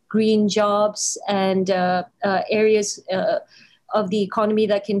green jobs and areas of the economy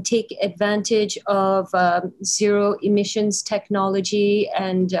that can take advantage of zero emissions technology,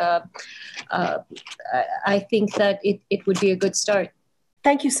 and I think that it would be a good start.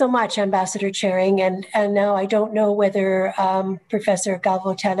 Thank you so much, Ambassador Charing. And now I don't know whether Professor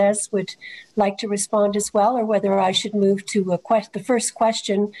Galvo-Teles would like to respond as well, or whether I should move to the first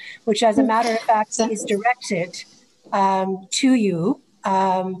question, which as a matter of fact is directed to you,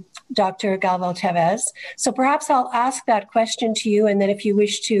 Dr. Galvo-Teles. So perhaps I'll ask that question to you, and then if you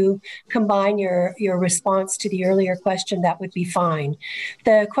wish to combine your response to the earlier question, that would be fine.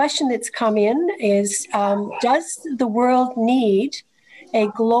 The question that's come in is, does the world need a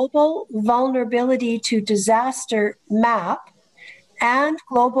global vulnerability to disaster map and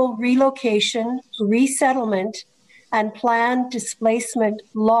global relocation, resettlement, and planned displacement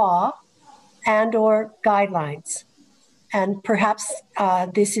law and/or guidelines? And perhaps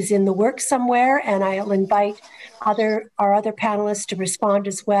this is in the works somewhere, and I'll invite our other panelists to respond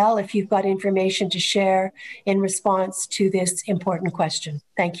as well if you've got information to share in response to this important question.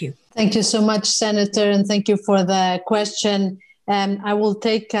 Thank you. Thank you so much, Senator, and thank you for the question. I will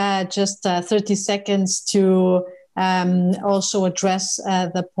take just 30 seconds to also address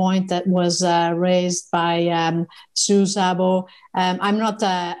the point that was raised by Sue Szabo. I'm not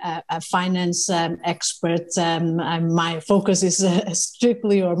a finance expert. My focus is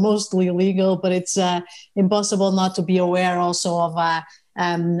strictly or mostly legal, but it's impossible not to be aware also of a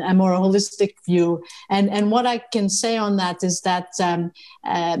more holistic view. And what I can say on that is that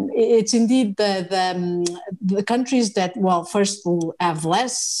it's indeed the countries that, well, first have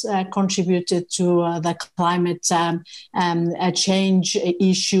less contributed to the climate change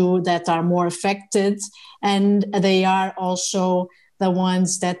issue that are more affected, and they are also the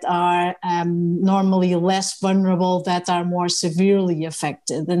ones that are normally less vulnerable, that are more severely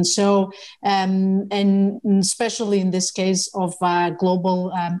affected. And so, and especially in this case of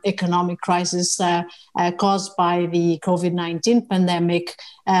global economic crisis caused by the COVID-19 pandemic,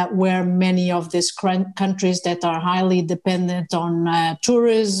 where many of these countries that are highly dependent on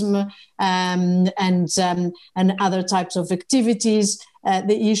tourism and other types of activities,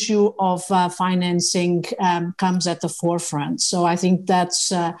 the issue of financing comes at the forefront. So I think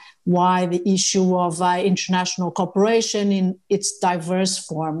that's why the issue of international cooperation in its diverse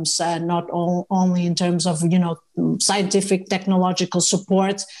forms, not only in terms of, scientific technological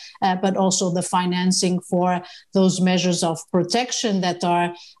support, but also the financing for those measures of protection that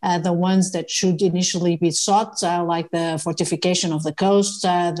are the ones that should initially be sought, like the fortification of the coast,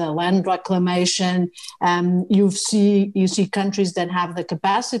 the land reclamation. You see countries that have the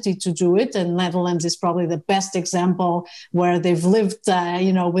capacity to do it, and Netherlands is probably the best example, where they've lived,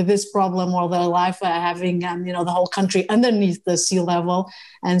 with this problem all their life, having, the whole country underneath the sea level.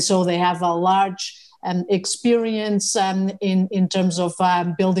 And so they have a large experience in terms of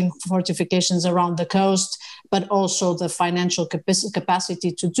building fortifications around the coast, but also the financial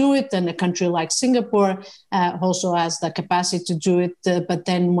capacity to do it. And a country like Singapore also has the capacity to do it. But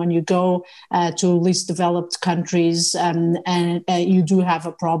then when you go to least developed countries, and you do have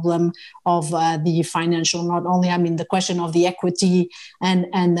a problem of the financial, not only, the question of the equity and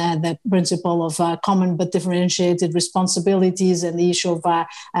the principle of common but differentiated responsibilities, and the issue of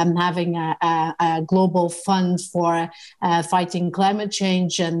having a global fund for fighting climate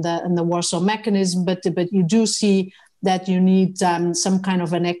change and the Warsaw Mechanism. But you do see that you need some kind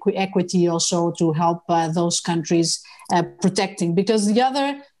of an equity also to help those countries protecting, because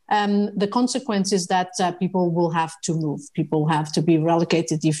the consequence is that people will have to move. People have to be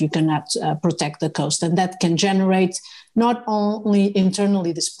relocated if you cannot protect the coast. And that can generate not only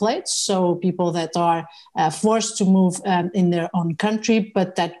internally displaced, so people that are forced to move in their own country,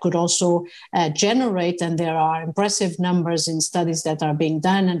 but that could also generate, and there are impressive numbers in studies that are being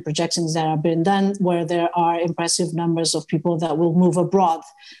done and projections that are being done, where there are impressive numbers of people that will move abroad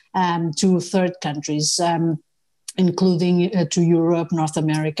to third countries. including to Europe, North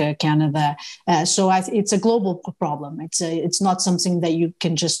America, Canada. So it's a global problem. It's not something that you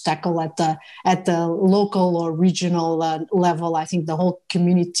can just tackle at the local or regional level. I think the whole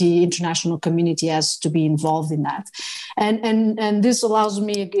community, international community, has to be involved in that. And this allows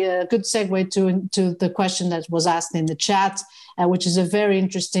me a good segue to the question that was asked in the chat, which is a very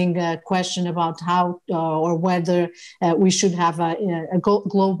interesting question about how or whether we should have a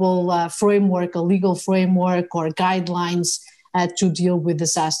global framework, a legal framework or guidelines to deal with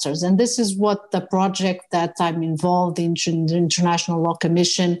disasters. And this is what the project that I'm involved in, the International Law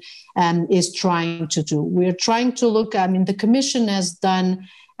Commission, is trying to do. We're trying to look, I mean, the Commission has done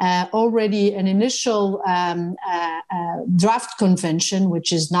already an initial draft convention,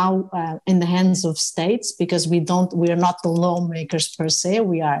 which is now in the hands of states, because we are not the lawmakers per se.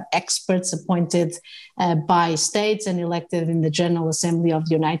 We are experts appointed by states and elected in the General Assembly of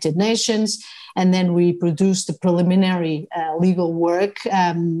the United Nations. And then we produce the preliminary legal work,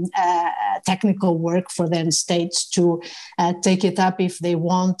 technical work for then states to take it up if they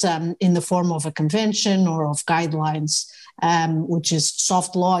want in the form of a convention or of guidelines. Which is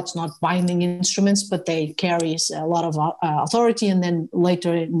soft law. It's not binding instruments, but they carry a lot of authority. And then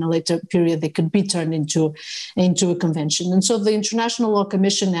later, in a later period, they could be turned into a convention. And so the International Law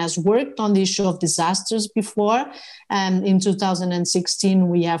Commission has worked on the issue of disasters before. And in 2016,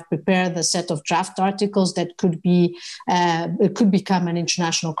 we have prepared a set of draft articles that could become an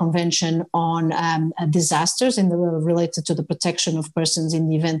international convention on disasters related to the protection of persons in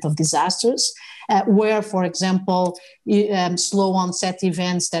the event of disasters, where, for example, slow onset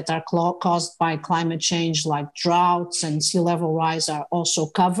events that are caused by climate change, like droughts and sea level rise, are also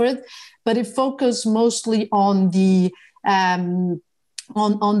covered. But it focuses mostly on the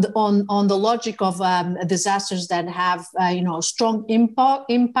logic of disasters that have strong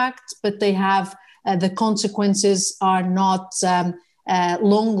impact, but they have the consequences are not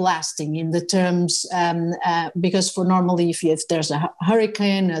long-lasting in the terms, because for normally if there's a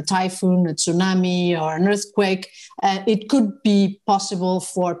hurricane, a typhoon, a tsunami, or an earthquake, it could be possible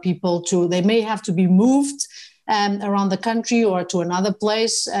for people they may have to be moved around the country or to another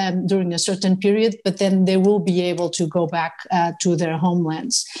place during a certain period, but then they will be able to go back to their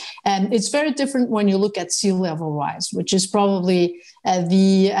homelands. And it's very different when you look at sea level rise, which is probably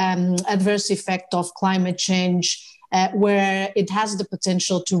the adverse effect of climate change, where it has the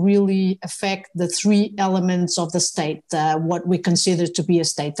potential to really affect the three elements of the state, what we consider to be a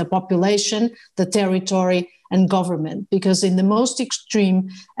state: the population, the territory, and government. Because in the most extreme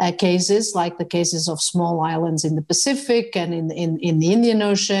cases, like the cases of small islands in the Pacific and in the Indian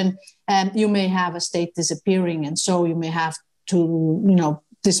Ocean, you may have a state disappearing. And so you may have to,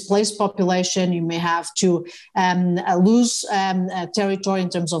 displaced population, you may have to lose territory in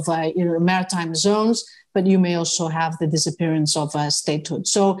terms of maritime zones, but you may also have the disappearance of statehood.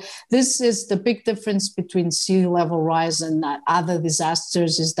 So this is the big difference between sea level rise and other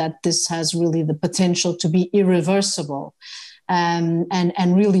disasters, is that this has really the potential to be irreversible.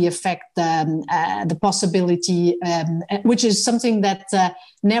 And really affect the possibility, which is something that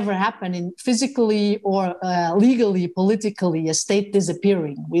never happened in physically or legally, politically, a state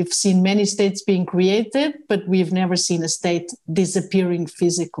disappearing. We've seen many states being created, but we've never seen a state disappearing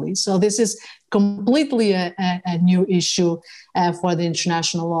physically. So this is completely a new issue for the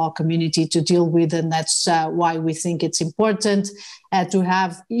international law community to deal with, and that's why we think it's important to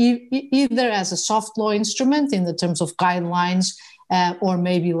have either as a soft law instrument in the terms of guidelines, or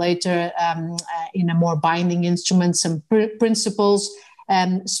maybe later in a more binding instrument, some principles,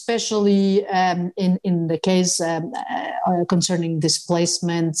 especially in the case concerning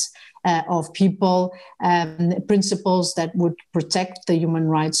displacement of people, principles that would protect the human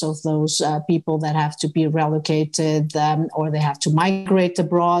rights of those people that have to be relocated or they have to migrate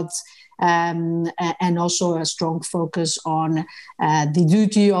abroad. And also a strong focus on the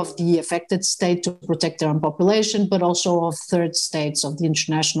duty of the affected state to protect their own population, but also of third states, of the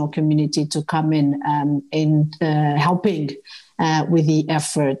international community, to come in helping with the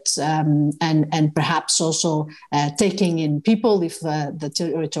effort, and perhaps also taking in people if the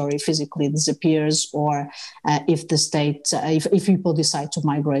territory physically disappears, or if the state, if people decide to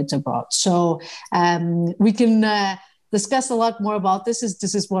migrate abroad. So we can discuss a lot more about this.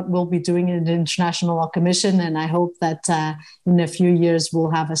 This is what we'll be doing in the International Law Commission, and I hope that in a few years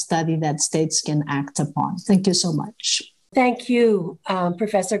we'll have a study that states can act upon. Thank you so much. Thank you,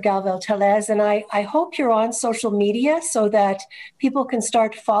 Professor Galvez-Tellez, and I hope you're on social media so that people can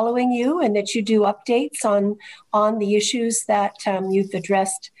start following you and that you do updates on the issues that you've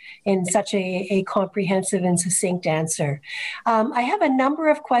addressed in such a comprehensive and succinct answer. I have a number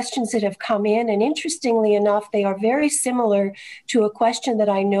of questions that have come in, and interestingly enough, they are very similar to a question that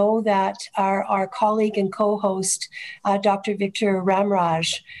I know that our colleague and co-host, Dr. Victor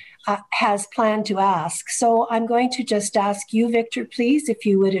Ramraj, has planned to ask. So I'm going to just ask you, Victor, please, if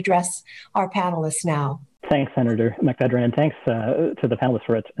you would address our panelists now. Thanks, Senator McFedrin, and thanks to the panelists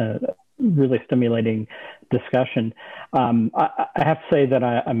for a really stimulating discussion. I have to say that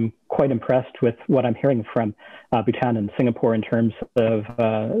I'm quite impressed with what I'm hearing from Bhutan and Singapore in terms of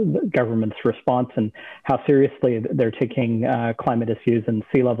the government's response and how seriously they're taking climate issues and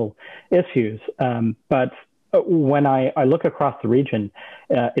sea level issues. But when I look across the region,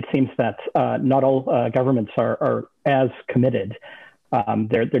 it seems that not all governments are as committed.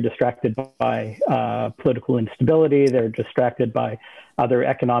 They're distracted by political instability. They're distracted by other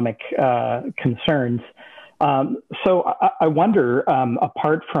economic concerns. So I wonder,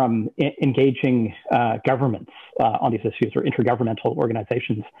 apart from engaging governments on these issues or intergovernmental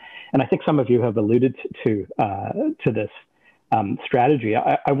organizations, and I think some of you have alluded to this strategy,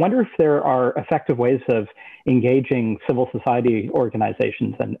 I wonder if there are effective ways of engaging civil society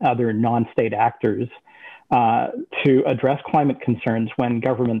organizations and other non-state actors to address climate concerns when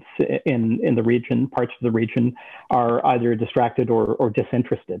governments in the region, parts of the region, are either distracted or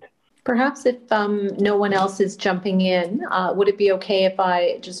disinterested. Perhaps if no one else is jumping in, would it be okay if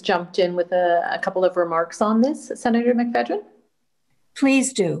I just jumped in with a couple of remarks on this, Senator McFedrin?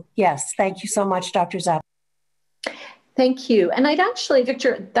 Please do. Yes. Thank you so much, Dr. Zapp. Thank you. And I'd actually,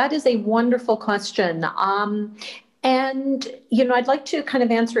 Victor, that is a wonderful question. And, I'd like to kind of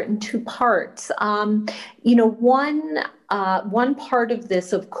answer it in two parts. One part of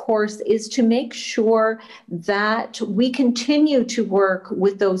this, of course, is to make sure that we continue to work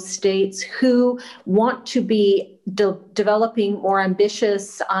with those states who want to be developing more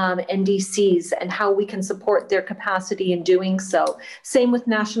ambitious NDCs and how we can support their capacity in doing so. Same with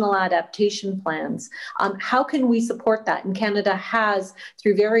national adaptation plans. How can we support that? And Canada has,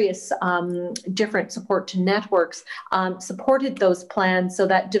 through various different support to networks, supported those plans so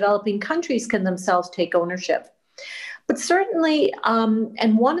that developing countries can themselves take ownership. But certainly,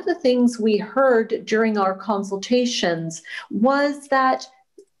 and one of the things we heard during our consultations was that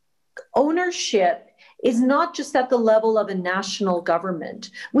ownership is not just at the level of a national government.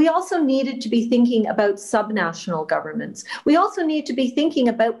 We also needed to be thinking about subnational governments. We also need to be thinking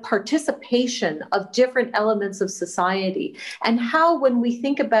about participation of different elements of society and how, when we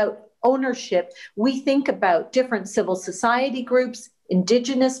think about ownership, we think about different civil society groups,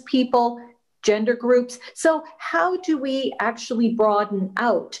 Indigenous people, gender groups. So how do we actually broaden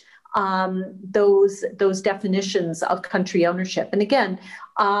out those definitions of country ownership? And again,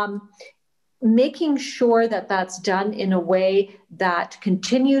 making sure that that's done in a way that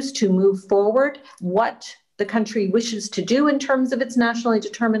continues to move forward what the country wishes to do in terms of its nationally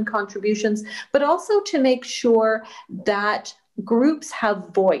determined contributions, but also to make sure that groups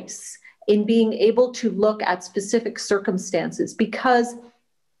have voice in being able to look at specific circumstances, because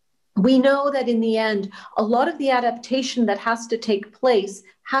we know that in the end, a lot of the adaptation that has to take place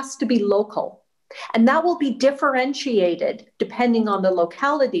has to be local. And that will be differentiated depending on the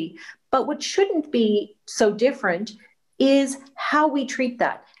locality. But what shouldn't be so different is how we treat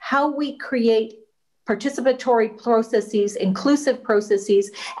that, how we create participatory processes, inclusive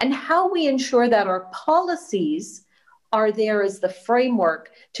processes, and how we ensure that our policies are there as the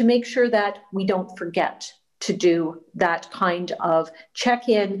framework to make sure that we don't forget to do that kind of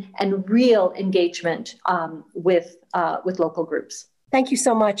check-in and real engagement with local groups. Thank you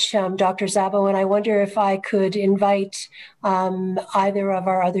so much, Dr. Szabo. And I wonder if I could invite either of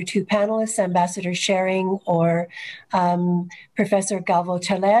our other two panelists, Ambassador Schering or Professor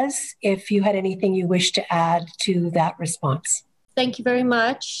Galvez-Tellez, if you had anything you wish to add to that response. Thank you very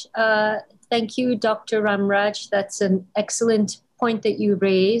much. Thank you, Dr. Ramraj. That's an excellent point that you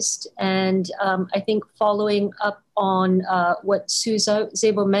raised. And I think following up on what Sue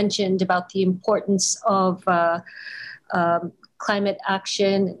Szabo mentioned about the importance of climate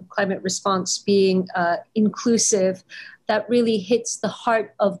action, climate response being inclusive, that really hits the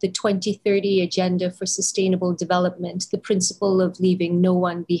heart of the 2030 Agenda for Sustainable Development, the principle of leaving no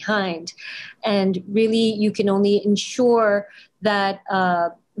one behind. And really, you can only ensure that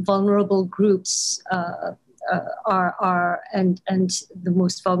vulnerable groups the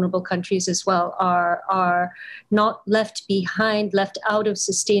most vulnerable countries as well are not left behind, left out of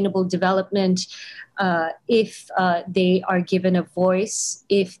sustainable development if they are given a voice,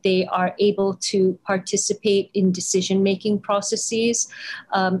 if they are able to participate in decision-making processes,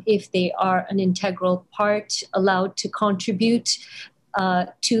 if they are an integral part, allowed to contribute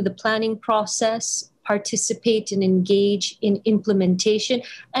to the planning process, participate and engage in implementation,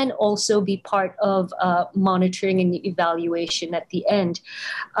 and also be part of monitoring and evaluation at the end.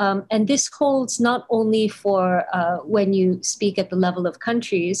 And this holds not only for when you speak at the level of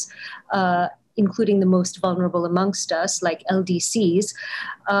countries, including the most vulnerable amongst us, like LDCs,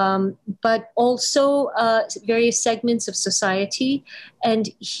 but also various segments of society. And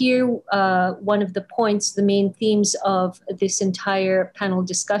here, one of the points, the main themes of this entire panel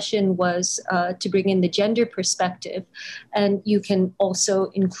discussion was to bring in the gender perspective. And you can also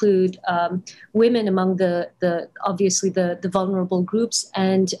include women among obviously the vulnerable groups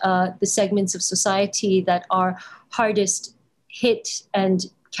and the segments of society that are hardest hit and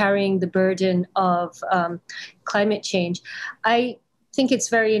carrying the burden of climate change. I think it's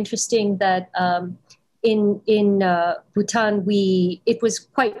very interesting that in Bhutan, it was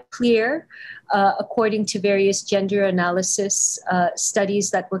quite clear, according to various gender analysis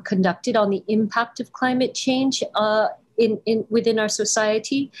studies that were conducted on the impact of climate change within our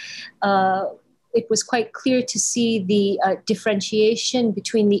society. It was quite clear to see the differentiation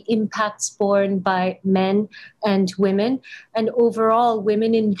between the impacts borne by men and women. And overall,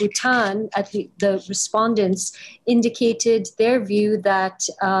 women in Bhutan, the respondents, indicated their view that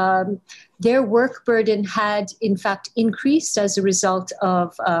their work burden had, in fact, increased as a result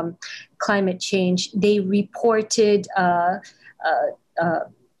of climate change. They reported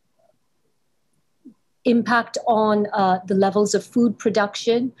impact on the levels of food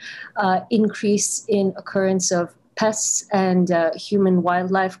production, increase in occurrence of pests and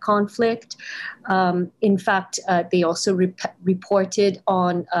human-wildlife conflict. In fact, they also reported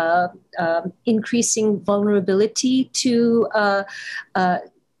on increasing vulnerability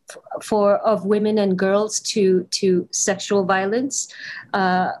of women and girls to sexual violence.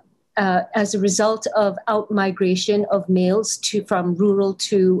 As a result of out-migration of males from rural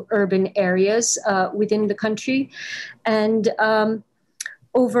to urban areas within the country. And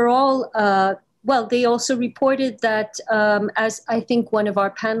overall, they also reported that, as I think one of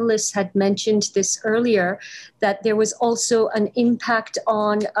our panelists had mentioned this earlier, that there was also an impact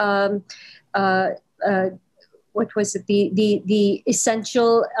on what was it, the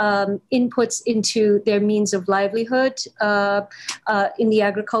essential inputs into their means of livelihood in the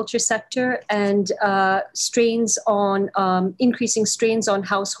agriculture sector, and increasing strains on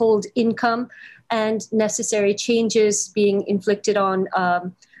household income and necessary changes being inflicted on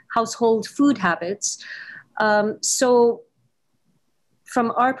household food habits. So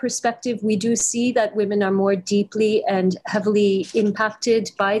from our perspective, we do see that women are more deeply and heavily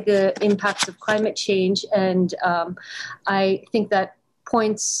impacted by the impacts of climate change. And I think that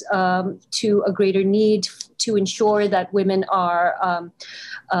points to a greater need to ensure that women are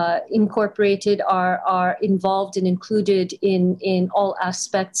incorporated, are involved and included in all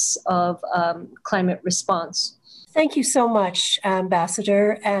aspects of climate response. Thank you so much,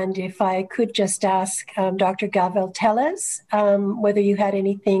 Ambassador. And if I could just ask Dr. Gavel Tellez whether you had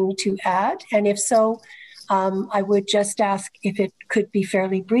anything to add. And if so, I would just ask if it could be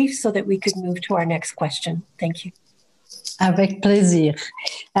fairly brief so that we could move to our next question. Thank you. Avec plaisir.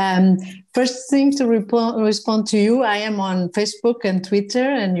 First thing to respond to you, I am on Facebook and Twitter,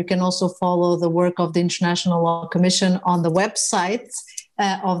 and you can also follow the work of the International Law Commission on the website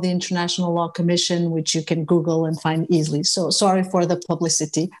of the International Law Commission, which you can Google and find easily. So sorry for the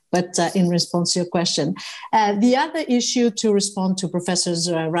publicity, but in response to your question. The other issue, to respond to Professor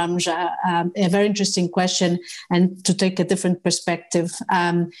Ramja, a very interesting question, and to take a different perspective,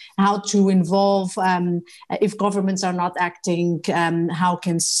 how to involve, if governments are not acting, how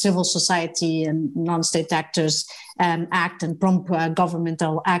can civil society and non-state actors act and prompt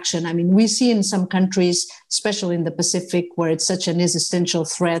governmental action? I mean, we see in some countries, especially in the Pacific, where it's such an existential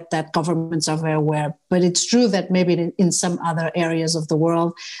threat that governments are very aware. But it's true that maybe in some other areas of the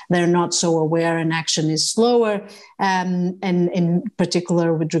world, they're not so aware and action is slower. And in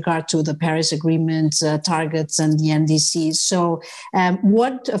particular, with regard to the Paris Agreement targets and the NDCs. So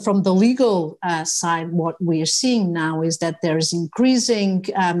what, from the legal side, what we are seeing now is that there is increasing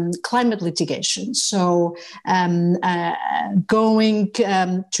climate litigation. So going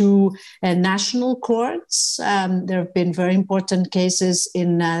to national courts. There have been very important cases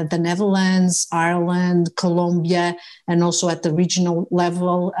in the Netherlands, Ireland, Colombia, and also at the regional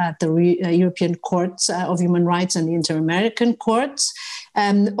level at the European Court of Human Rights and the Inter-American Courts.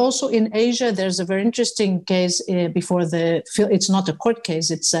 Also in Asia, there's a very interesting case before it's not a court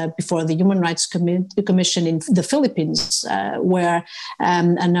case, it's before the Human Rights Commission in the Philippines, where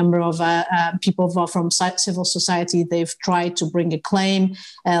a number of people from civil society, they've tried to bring a claim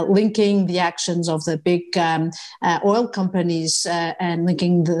linking the actions of the big oil companies and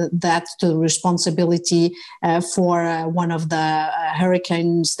linking that to the responsibility for one of the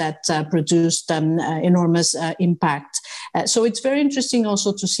hurricanes that produced enormous impact. So it's very interesting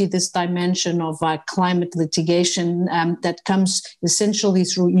also to see this dimension of climate litigation that comes essentially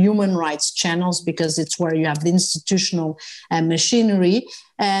through human rights channels, because it's where you have the institutional machinery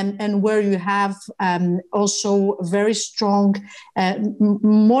and where you have also very strong,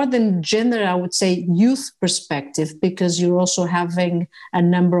 more than gender, I would say, youth perspective, because you're also having a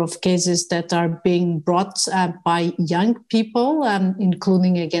number of cases that are being brought by young people,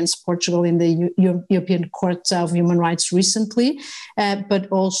 including against Portugal in the European Court of Human Rights recently, but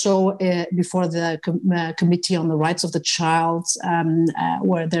also before the Committee on the Rights of the Child,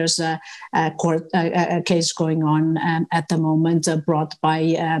 where there's a case going on at the moment brought by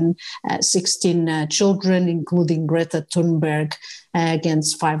 16 children, including Greta Thunberg,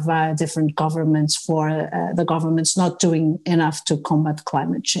 against 5 different governments for the governments not doing enough to combat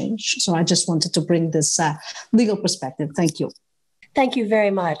climate change. So I just wanted to bring this legal perspective. Thank you. Thank you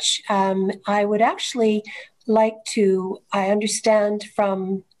very much. I would actually like to, I understand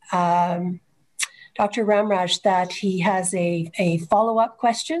from Dr. Ramraj that he has a follow-up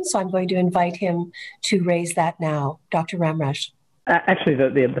question, so I'm going to invite him to raise that now. Dr. Ramraj. Actually,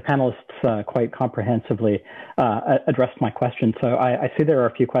 the panelists quite comprehensively addressed my question. So I see there are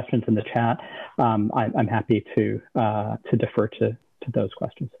a few questions in the chat. I'm happy to defer to those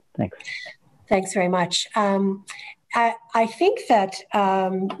questions. Thanks. Thanks very much. I think that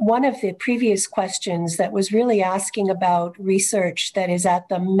one of the previous questions that was really asking about research that is at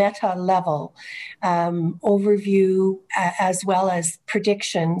the meta level, overview as well as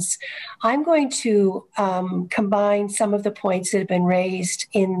predictions, I'm going to combine some of the points that have been raised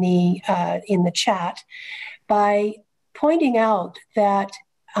in the chat by pointing out that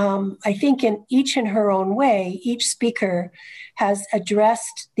I think in her own way, each speaker has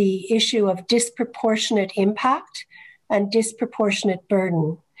addressed the issue of disproportionate impact and disproportionate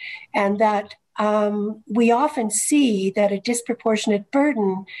burden. And that we often see that a disproportionate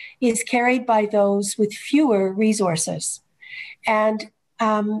burden is carried by those with fewer resources. And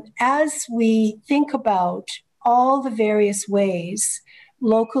as we think about all the various ways,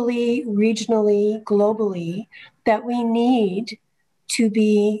 locally, regionally, globally, that we need to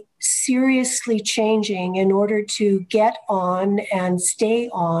be seriously changing in order to get on and stay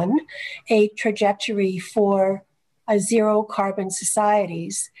on a trajectory for zero carbon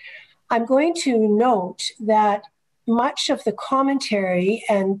societies, I'm going to note that much of the commentary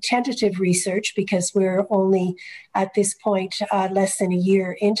and tentative research, because we're only at this point less than a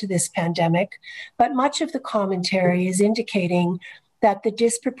year into this pandemic, but much of the commentary is indicating that the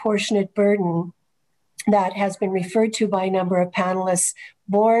disproportionate burden that has been referred to by a number of panelists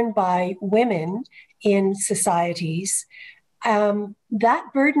borne by women in societies, that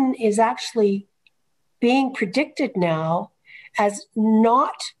burden is actually being predicted now as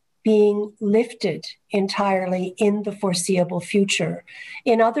not being lifted entirely in the foreseeable future.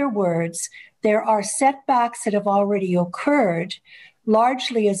 In other words, there are setbacks that have already occurred,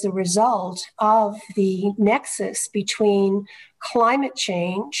 largely as a result of the nexus between climate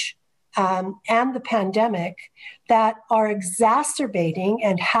change and the pandemic, that are exacerbating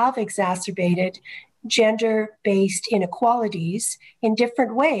and have exacerbated gender-based inequalities in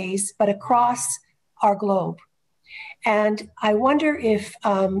different ways, but across our globe. And I wonder if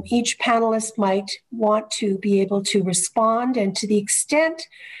each panelist might want to be able to respond, and to the extent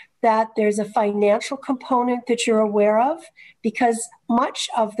that there's a financial component that you're aware of, because much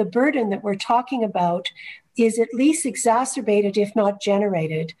of the burden that we're talking about is at least exacerbated, if not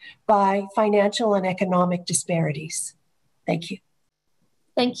generated, by financial and economic disparities. Thank you.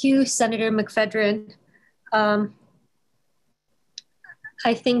 Thank you, Senator McPhedran.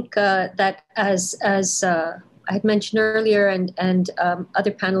 I think that as I had mentioned earlier, and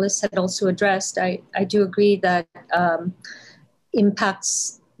other panelists had also addressed, I do agree that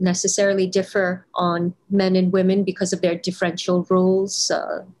impacts necessarily differ on men and women because of their differential roles,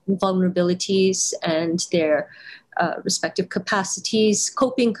 vulnerabilities, and their respective capacities,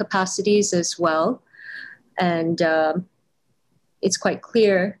 coping capacities as well. And it's quite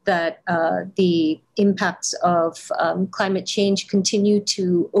clear that the impacts of climate change continue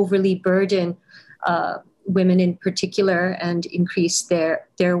to overly burden women in particular and increase their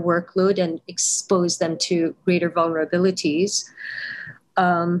workload and expose them to greater vulnerabilities.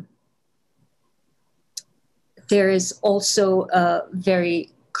 There is also a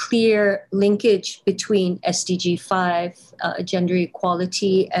very clear linkage between SDG 5, gender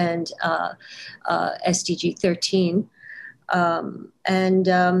equality, and SDG 13.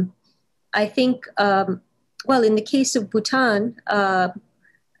 I think, well, in the case of Bhutan,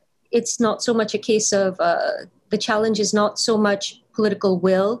 it's not so much a case of, the challenge is not so much political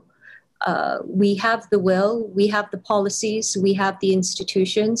will. We have the will, we have the policies, we have the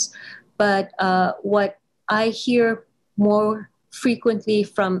institutions, but what I hear more frequently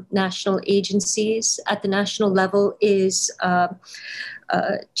from national agencies at the national level is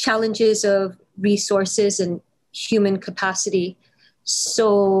challenges of resources and human capacity.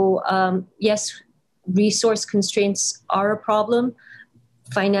 So yes, resource constraints are a problem,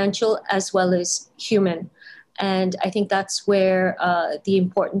 financial as well as human. And I think that's where the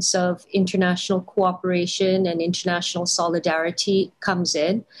importance of international cooperation and international solidarity comes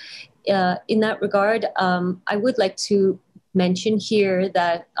in. In that regard, I would like to mention here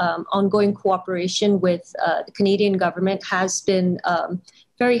that ongoing cooperation with the Canadian government has been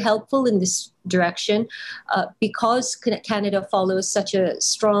very helpful in this direction because Canada follows such a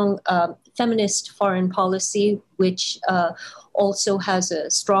strong feminist foreign policy, which also has a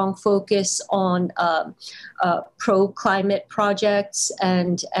strong focus on pro-climate projects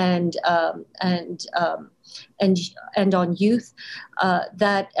and on youth,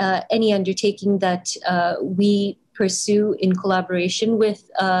 that any undertaking that we pursue in collaboration with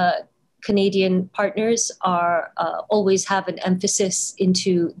Canadian partners are always have an emphasis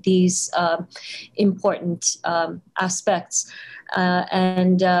into these important aspects.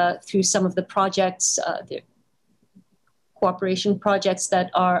 And through some of the projects, the cooperation projects that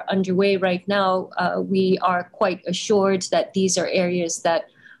are underway right now, we are quite assured that these are areas that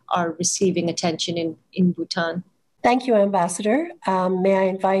are receiving attention in Bhutan. Thank you, Ambassador. May I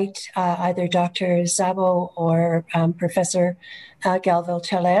invite either Dr. Szabo or Professor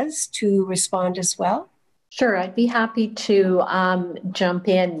Galvão-Teles to respond as well? Sure, I'd be happy to jump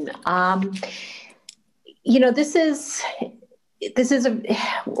in. You know, this is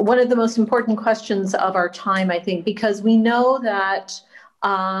one of the most important questions of our time, I think, because we know that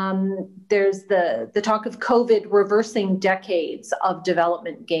there's the talk of COVID reversing decades of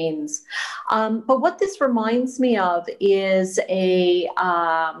development gains. But what this reminds me of is a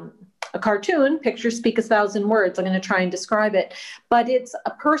cartoon, pictures speak 1,000 words. I'm going to try and describe it, but it's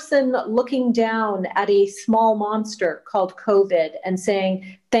a person looking down at a small monster called COVID and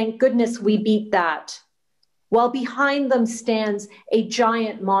saying, thank goodness we beat that. While behind them stands a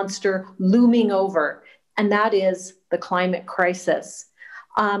giant monster looming over, and that is the climate crisis.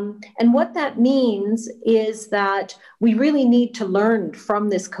 And what that means is that we really need to learn from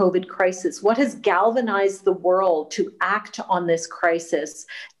this COVID crisis what has galvanized the world to act on this crisis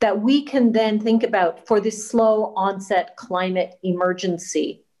that we can then think about for this slow onset climate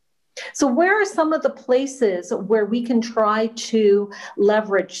emergency. So where are some of the places where we can try to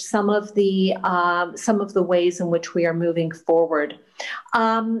leverage some of the ways in which we are moving forward?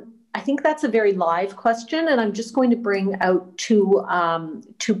 I think that's a very live question, and I'm just going to bring out two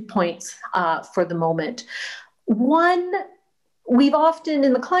points for the moment. One, we've often,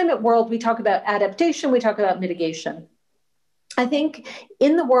 in the climate world, we talk about adaptation, we talk about mitigation. I think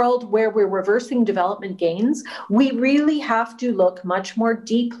in the world where we're reversing development gains, we really have to look much more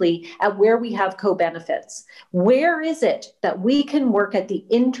deeply at where we have co-benefits. Where is it that we can work at the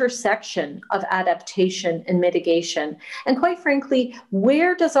intersection of adaptation and mitigation? And quite frankly,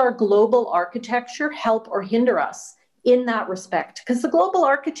 where does our global architecture help or hinder us in that respect? Because the global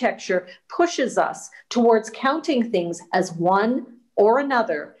architecture pushes us towards counting things as one or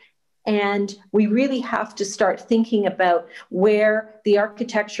another. And we really have to start thinking about where the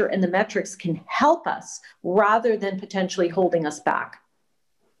architecture and the metrics can help us rather than potentially holding us back.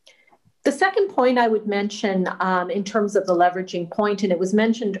 The second point I would mention in terms of the leveraging point, and it was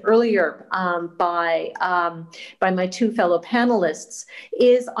mentioned earlier by my two fellow panelists,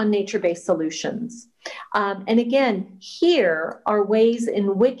 is on nature-based solutions. And again, here are ways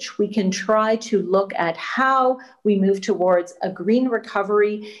in which we can try to look at how we move towards a green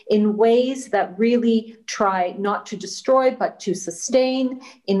recovery in ways that really try not to destroy, but to sustain,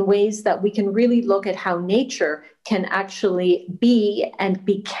 in ways that we can really look at how nature can actually be and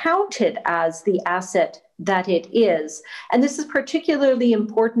be counted as the asset that it is. And this is particularly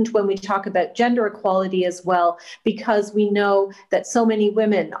important when we talk about gender equality as well, because we know that so many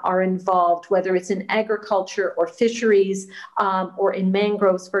women are involved, whether it's in agriculture or fisheries or in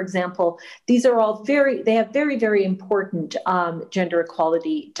mangroves, for example. These are all they have very, very important gender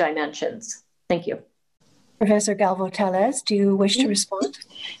equality dimensions. Thank you. Professor Galvo-Tellez, do you wish to respond?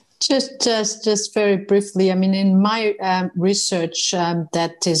 Just very briefly, I mean, in my research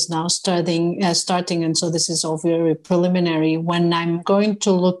that is now starting, and so this is all very preliminary, when I'm going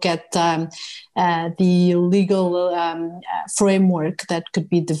to look at the legal framework that could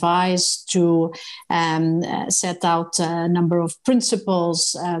be devised to set out a number of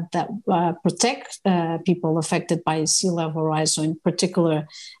principles that protect people affected by sea level rise, so in particular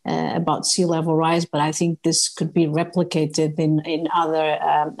about sea level rise, but I think this could be replicated in other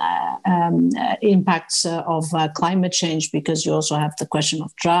impacts of climate change, because you also have the question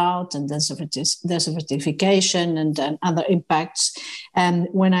of drought and desertification and other impacts. And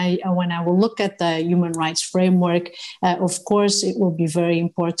when I will look at the human rights framework, of course, it will be very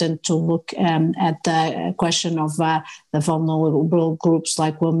important to look at the question of the vulnerable groups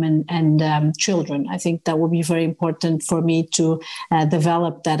like women and children. I think that will be very important for me to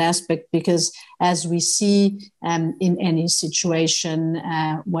develop that aspect, because as we see in any situation,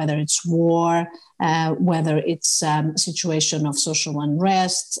 whether it's war, whether it's situation of social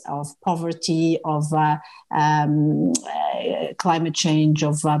unrest, of poverty, of climate change,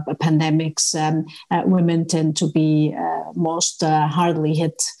 of pandemics, women tend to be most hardly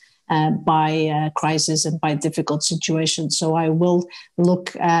hit by crisis and by difficult situations. So I will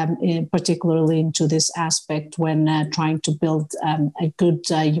look particularly into this aspect when trying to build a good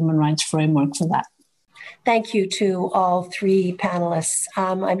human rights framework for that. Thank you to all three panelists.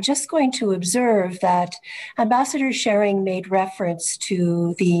 I'm just going to observe that Ambassador Schering made reference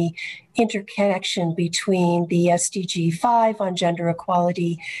to the interconnection between the SDG 5 on gender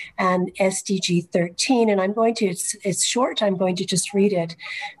equality and SDG 13. And it's short, I'm going to just read it.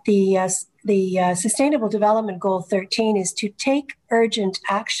 The Sustainable Development Goal 13 is to take urgent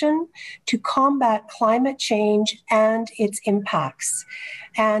action to combat climate change and its impacts.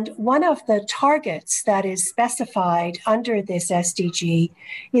 And one of the targets that is specified under this SDG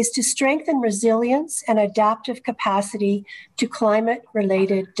is to strengthen resilience and adaptive capacity to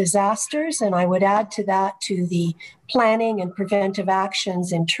climate-related disasters. And I would add to that to the planning and preventive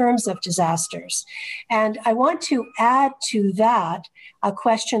actions in terms of disasters. And I want to add to that a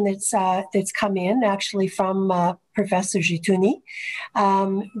question that's come in actually from Professor Jitouni,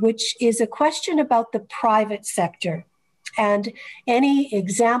 which is a question about the private sector and any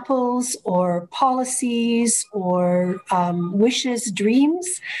examples or policies or wishes,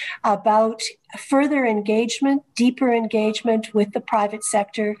 dreams about further engagement, deeper engagement with the private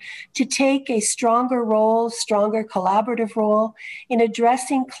sector to take a stronger role, stronger collaborative role in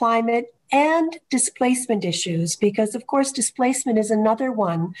addressing climate and displacement issues, because of course displacement is another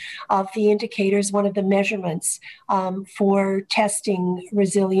one of the indicators, one of the measurements for testing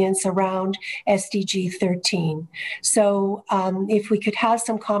resilience around SDG 13. So if we could have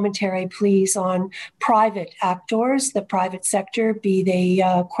some commentary, please, on private actors, the private sector, be they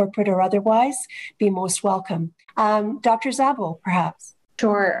corporate or otherwise, be most welcome. Dr. Szabo, perhaps.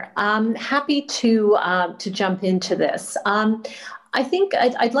 Sure, happy to jump into this. I think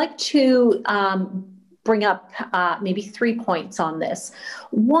I'd like to bring up maybe 3 points on this.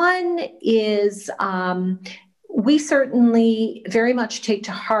 One is we certainly very much take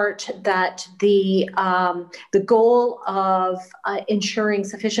to heart that the goal of ensuring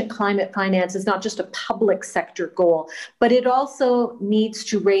sufficient climate finance is not just a public sector goal, but it also needs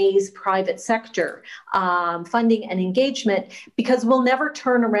to raise private sector funding and engagement, because we'll never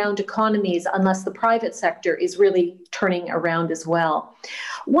turn around economies unless the private sector is really turning around as well.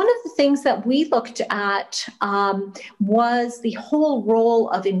 One of the things that we looked at was the whole role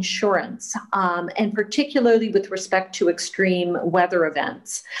of insurance, and particularly with respect to extreme weather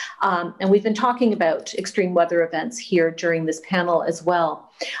events. And we've been talking about extreme weather events here during this panel as well.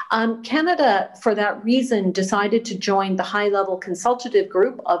 Canada, for that reason, decided to join the high-level consultative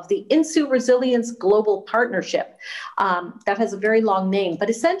group of the INSU Resilience Global Partnership. That has a very long name, but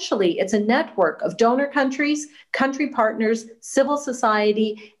essentially it's a network of donor countries, country partners, civil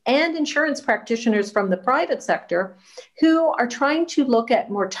society, and insurance practitioners from the private sector who are trying to look at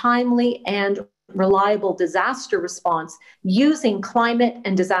more timely and reliable disaster response using climate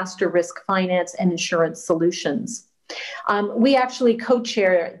and disaster risk finance and insurance solutions. We actually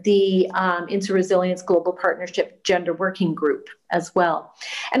co-chair the Inter-Resilience Global Partnership Gender Working Group as well.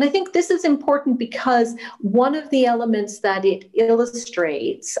 And I think this is important because one of the elements that it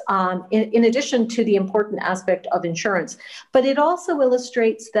illustrates, in addition to the important aspect of insurance, but it also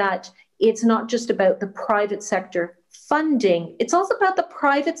illustrates that it's not just about the private sector funding, it's also about the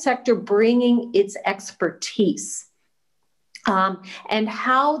private sector bringing its expertise. And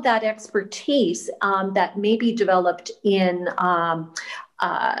how that expertise that may be developed in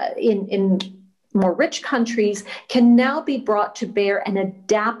more rich countries can now be brought to bear and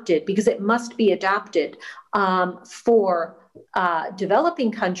adapted, because it must be adapted for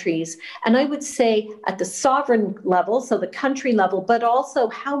developing countries. And I would say at the sovereign level, so the country level, but also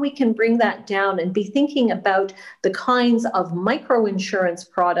how we can bring that down and be thinking about the kinds of microinsurance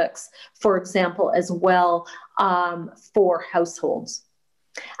products, for example, as well for households.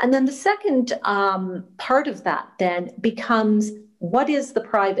 And then the second part of that then becomes, what is the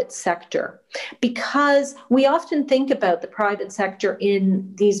private sector? Because we often think about the private sector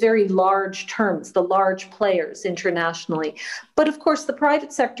in these very large terms, the large players internationally. But of course, the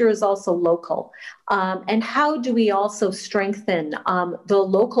private sector is also local. And how do we also strengthen the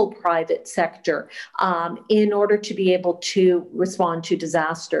local private sector in order to be able to respond to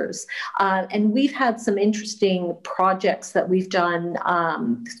disasters? And we've had some interesting projects that we've done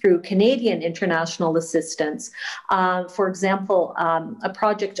through Canadian international assistance. For example, a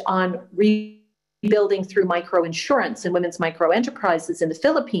project on rebuilding through microinsurance and women's microenterprises in the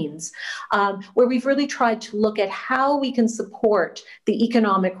Philippines, where we've really tried to look at how we can support the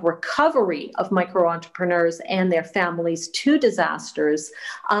economic recovery of micro-entrepreneurs and their families to disasters,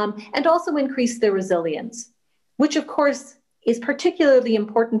 and also increase their resilience, which of course is particularly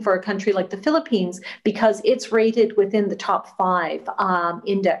important for a country like the Philippines because it's rated within the top 5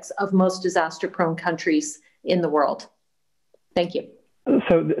 index of most disaster-prone countries in the world. Thank you.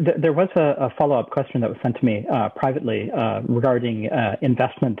 So there was a follow-up question that was sent to me privately regarding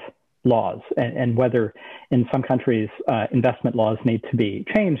investment laws and whether in some countries investment laws need to be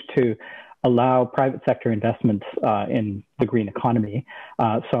changed to allow private sector investments in the green economy.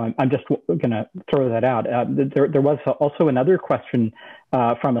 So I'm just going to throw that out. There was also another question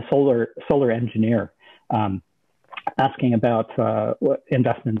from a solar engineer asking about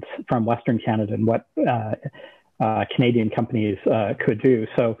investments from Western Canada and what Canadian companies could do.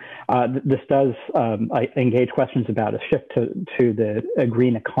 So this does engage questions about a shift to the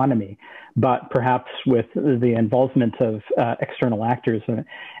green economy, but perhaps with the involvement of external actors.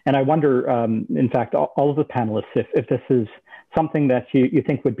 And I wonder, in fact, all of the panelists, if this is something that you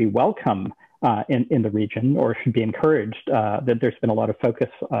think would be welcome in the region or should be encouraged, that there's been a lot of focus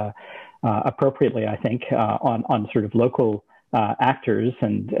appropriately, I think, on sort of local actors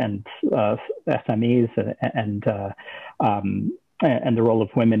and SMEs and the role of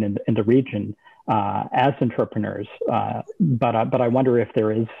women in the region as entrepreneurs. But I wonder if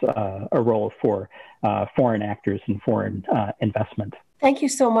there is a role for foreign actors and foreign investment. Thank you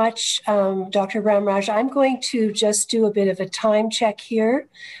so much, Dr. Ramraj. I'm going to just do a bit of a time check here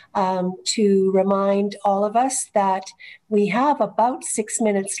to remind all of us that we have about 6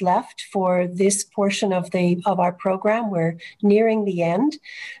 minutes left for this portion of our program. We're nearing the end.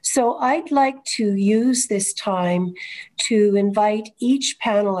 So I'd like to use this time to invite each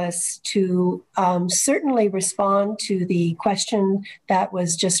panelist to certainly respond to the question that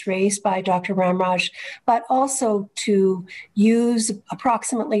was just raised by Dr. Ramraj, but also to use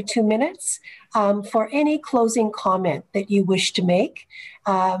approximately 2 minutes for any closing comment that you wish to make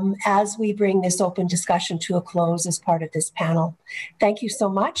as we bring this open discussion to a close as part of this panel. Thank you so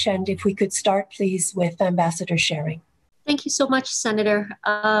much. And if we could start, please, with Ambassador Sharing. Thank you so much, Senator.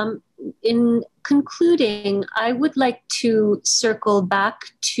 In concluding, I would like to circle back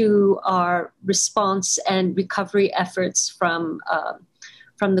to our response and recovery efforts from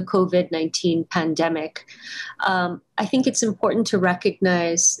the COVID-19 pandemic. I think it's important to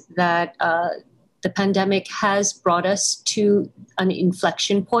recognize that the pandemic has brought us to an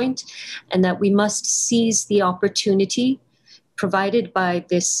inflection point and that we must seize the opportunity provided by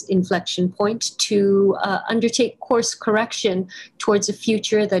this inflection point to undertake course correction towards a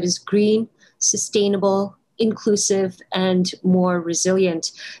future that is green, sustainable, inclusive, and more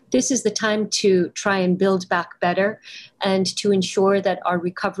resilient. This is the time to try and build back better and to ensure that our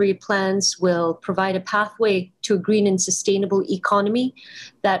recovery plans will provide a pathway to a green and sustainable economy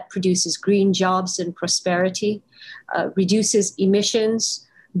that produces green jobs and prosperity, reduces emissions,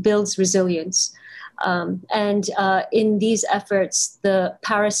 builds resilience. In these efforts, the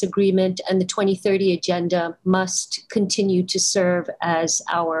Paris Agreement and the 2030 Agenda must continue to serve as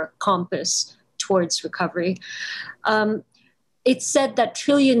our compass towards recovery. It's said that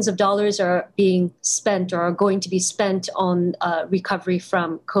trillions of dollars are being spent or are going to be spent on recovery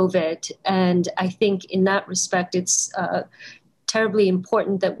from COVID. And I think in that respect, it's terribly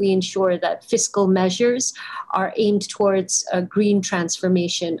important that we ensure that fiscal measures are aimed towards a green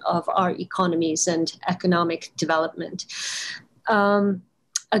transformation of our economies and economic development.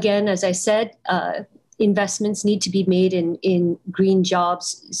 Again, as I said, investments need to be made in green jobs,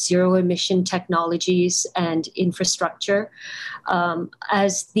 zero emission technologies, and infrastructure.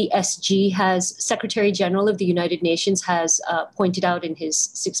 As the Secretary General of the United Nations has pointed out in his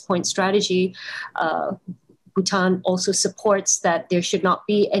 6-point strategy, Bhutan also supports that there should not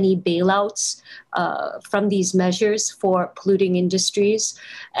be any bailouts from these measures for polluting industries,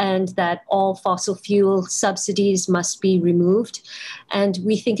 and that all fossil fuel subsidies must be removed. And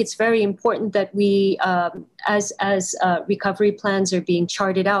we think it's very important that we, as recovery plans are being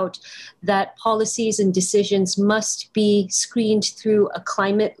charted out, that policies and decisions must be screened through a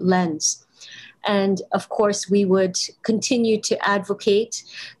climate lens. And of course, we would continue to advocate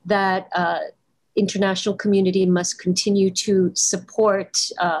that international community must continue to support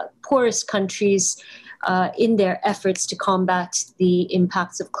poorest countries in their efforts to combat the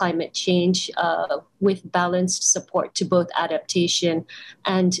impacts of climate change with balanced support to both adaptation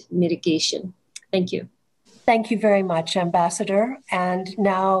and mitigation. Thank you. Thank you very much, Ambassador. And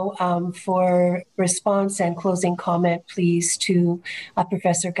now for response and closing comment, please, to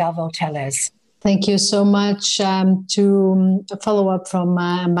Professor Galvão-Teles. Thank you so much. To follow up from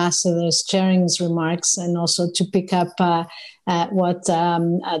Ambassador Schering's remarks, and also to pick up what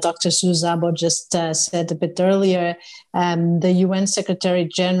Dr. Suzabo just said a bit earlier, the UN Secretary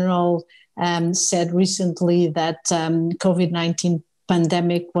General said recently that COVID-19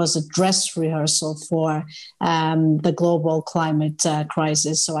 pandemic was a dress rehearsal for the global climate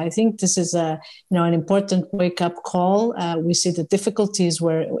crisis. So I think this is an important wake-up call. We see the difficulties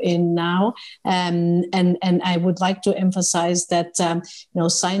we're in now, and I would like to emphasize that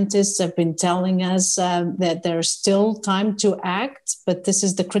scientists have been telling us that there's still time to act, but this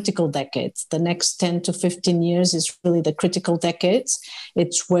is the critical decade. The next 10 to 15 years is really the critical decades.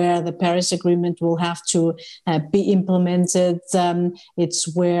 It's where the Paris Agreement will have to be implemented.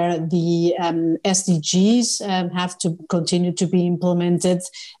 It's where the SDGs have to continue to be implemented.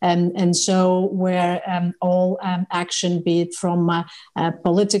 And so where all action, be it from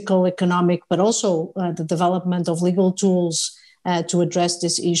political, economic, but also the development of legal tools to address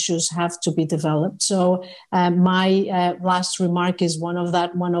these issues have to be developed. So my last remark is one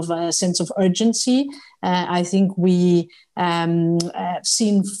of a sense of urgency. I think we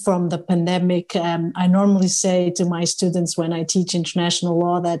seen from the pandemic, I normally say to my students when I teach international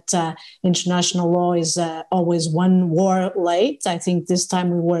law that international law is always one war late. I think this time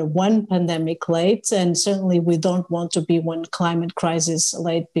we were one pandemic late, and certainly we don't want to be one climate crisis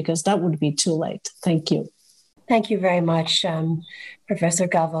late, because that would be too late. Thank you. Thank you very much, Professor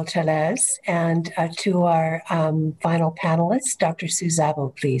Galvão-Teles. And to our final panelist, Dr.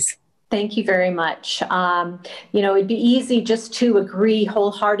 Suzabo, please. Thank you very much. It'd be easy just to agree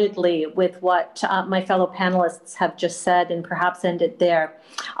wholeheartedly with what my fellow panelists have just said, and perhaps end it there,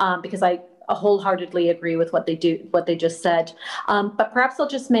 because I wholeheartedly agree with what they just said. But perhaps I'll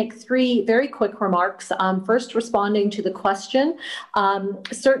just make 3 very quick remarks. First, responding to the question,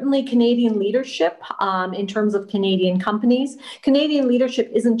 certainly Canadian leadership in terms of Canadian companies. Canadian leadership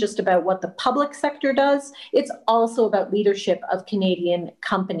isn't just about what the public sector does, it's also about leadership of Canadian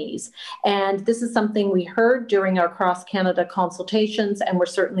companies. And this is something we heard during our cross-Canada consultations, and we're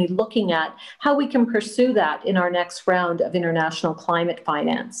certainly looking at how we can pursue that in our next round of international climate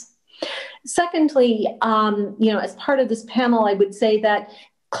finance. Secondly, as part of this panel, I would say that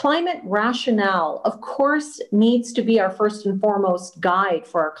climate rationale, of course, needs to be our first and foremost guide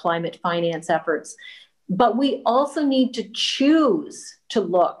for our climate finance efforts. But we also need to choose to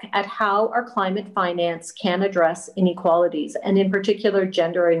look at how our climate finance can address inequalities, and in particular,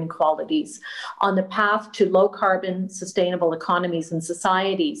 gender inequalities, on the path to low carbon, sustainable economies and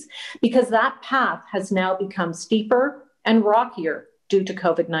societies, because that path has now become steeper and rockier due to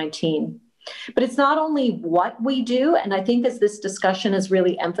COVID-19. But it's not only what we do, and I think as this discussion has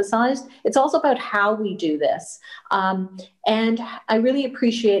really emphasized, it's also about how we do this. And I really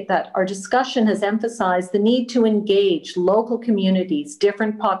appreciate that our discussion has emphasized the need to engage local communities,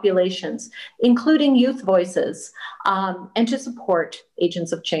 different populations, including youth voices, and to support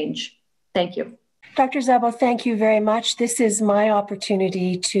agents of change. Thank you. Dr. Szabo, thank you very much. This is my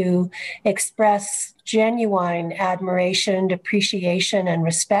opportunity to express genuine admiration, appreciation, and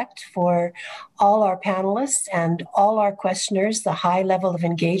respect for all our panelists and all our questioners, the high level of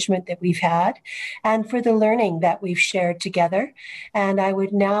engagement that we've had, and for the learning that we've shared together. And I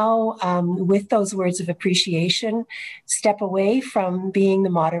would now, with those words of appreciation, step away from being the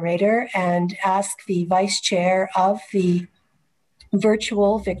moderator and ask the Vice Chair of the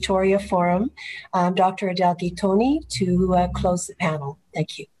Virtual Victoria Forum, Dr. Adele Gitoni, to close the panel.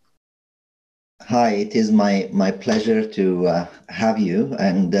 Thank you. Hi, it is my pleasure to have you,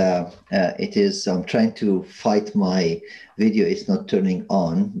 and I'm trying to fight my video. It's not turning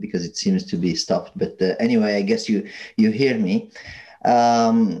on because it seems to be stopped, but anyway, I guess you hear me.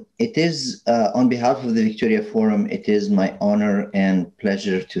 It is on behalf of the Victoria Forum, it is my honor and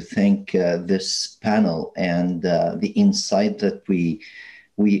pleasure to thank this panel and the insight that we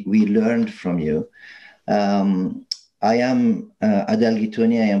learned from you. I am Adele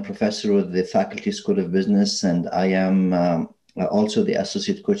Gitoni. I am professor with the Faculty School of Business, and I am also the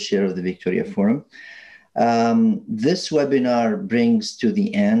associate co-chair of the Victoria Forum. This webinar brings to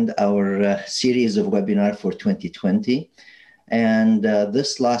the end our series of webinars for 2020. And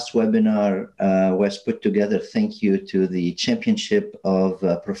this last webinar was put together thank you to the championship of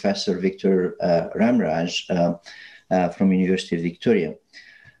Professor Victor Ramraj from University of Victoria.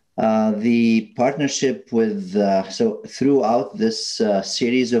 The partnership with, so throughout this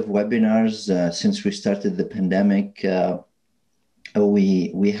series of webinars, since we started the pandemic,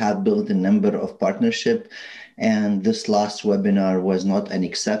 we have built a number of partnerships, and this last webinar was not an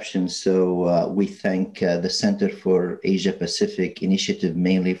exception. So we thank the Center for Asia Pacific Initiative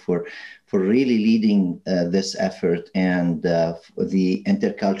mainly for really leading this effort, and the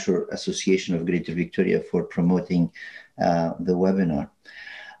Intercultural Association of Greater Victoria for promoting the webinar.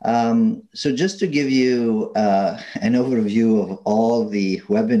 So just to give you an overview of all the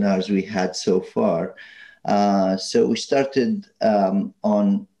webinars we had so far. So we started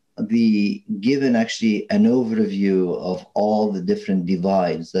on given actually an overview of all the different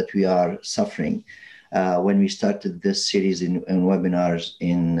divides that we are suffering when we started this series in webinars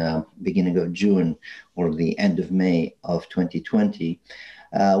in beginning of June or the end of May of 2020.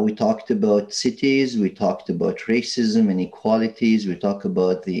 We talked about cities, we talked about racism, inequalities, we talked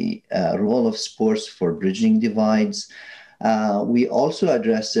about the role of sports for bridging divides. We also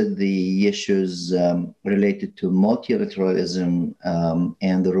addressed the issues related to multilateralism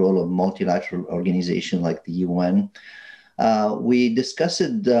and the role of multilateral organizations like the UN. We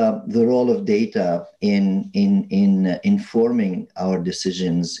discussed the role of data in informing our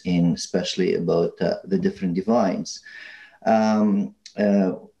decisions, especially about the different divides.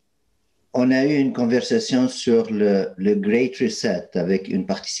 On a eu une conversation sur le Great Reset avec une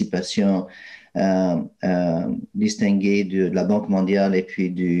participation distinguée de la Banque mondiale et puis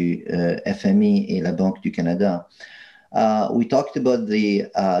du FMI et la Banque du Canada. We talked about the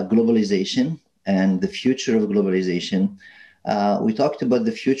globalization and the future of globalization. We talked about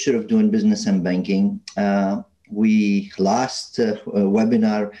the future of doing business and banking. Last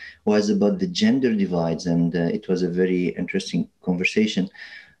webinar was about the gender divides, and it was a very interesting conversation.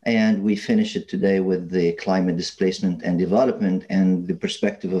 And we finish it today with the climate displacement and development and the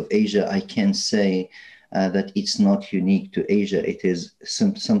perspective of Asia. I can say that it's not unique to Asia. It is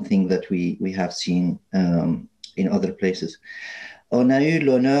something that we have seen in other places. On a eu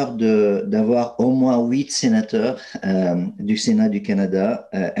l'honneur d'avoir au moins 8 sénateurs du Sénat du Canada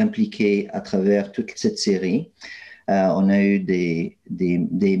impliqués à travers toute cette série. On a eu des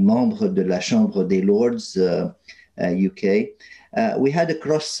membres de la Chambre des Lords UK. We had a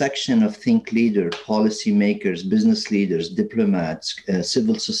cross-section of think leaders, policy makers, business leaders, diplomats,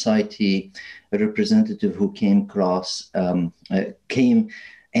 civil society representatives who came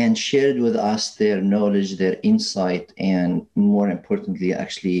and shared with us their knowledge, their insight, and more importantly,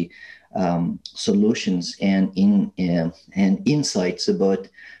 actually solutions and insights about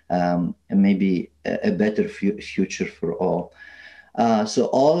maybe a better future for all. So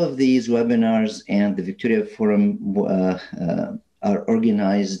all of these webinars and the Victoria Forum are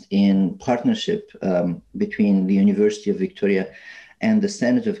organized in partnership between the University of Victoria and the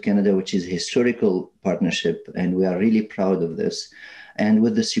Senate of Canada, which is a historical partnership, and we are really proud of this. And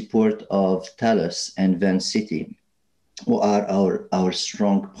with the support of TELUS and Van City, who are our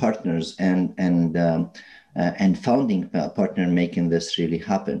strong partners and founding partner making this really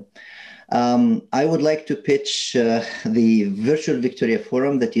happen. I would like to pitch the Virtual Victoria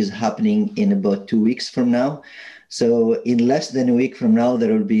Forum that is happening in about 2 weeks from now. So in less than a week from now,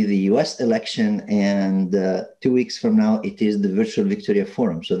 there will be the US election, and 2 weeks from now, it is the Virtual Victoria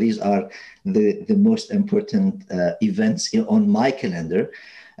Forum. So these are the most important events on my calendar.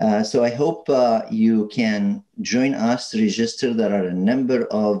 So I hope you can join us, register. There are a number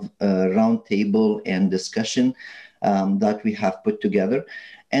of roundtable and discussion that we have put together.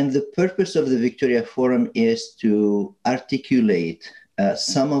 And the purpose of the Victoria Forum is to articulate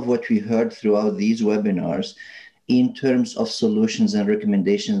some of what we heard throughout these webinars in terms of solutions and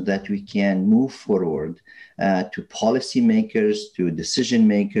recommendations that we can move forward to policymakers, to decision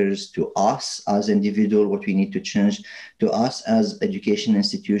makers, to us as individuals, what we need to change, to us as education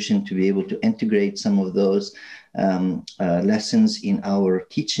institution to be able to integrate some of those lessons in our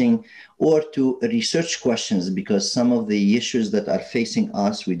teaching, or to research questions, because some of the issues that are facing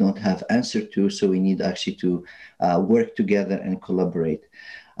us, we don't have answer to, so we need actually to work together and collaborate.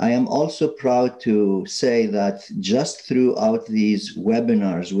 I am also proud to say that just throughout these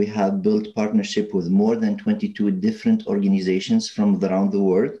webinars, we have built partnership with more than 22 different organizations from around the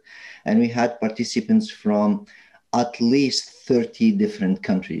world. And we had participants from at least 30 different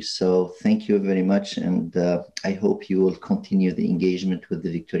countries. So thank you very much. And I hope you will continue the engagement with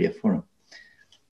the Victoria Forum.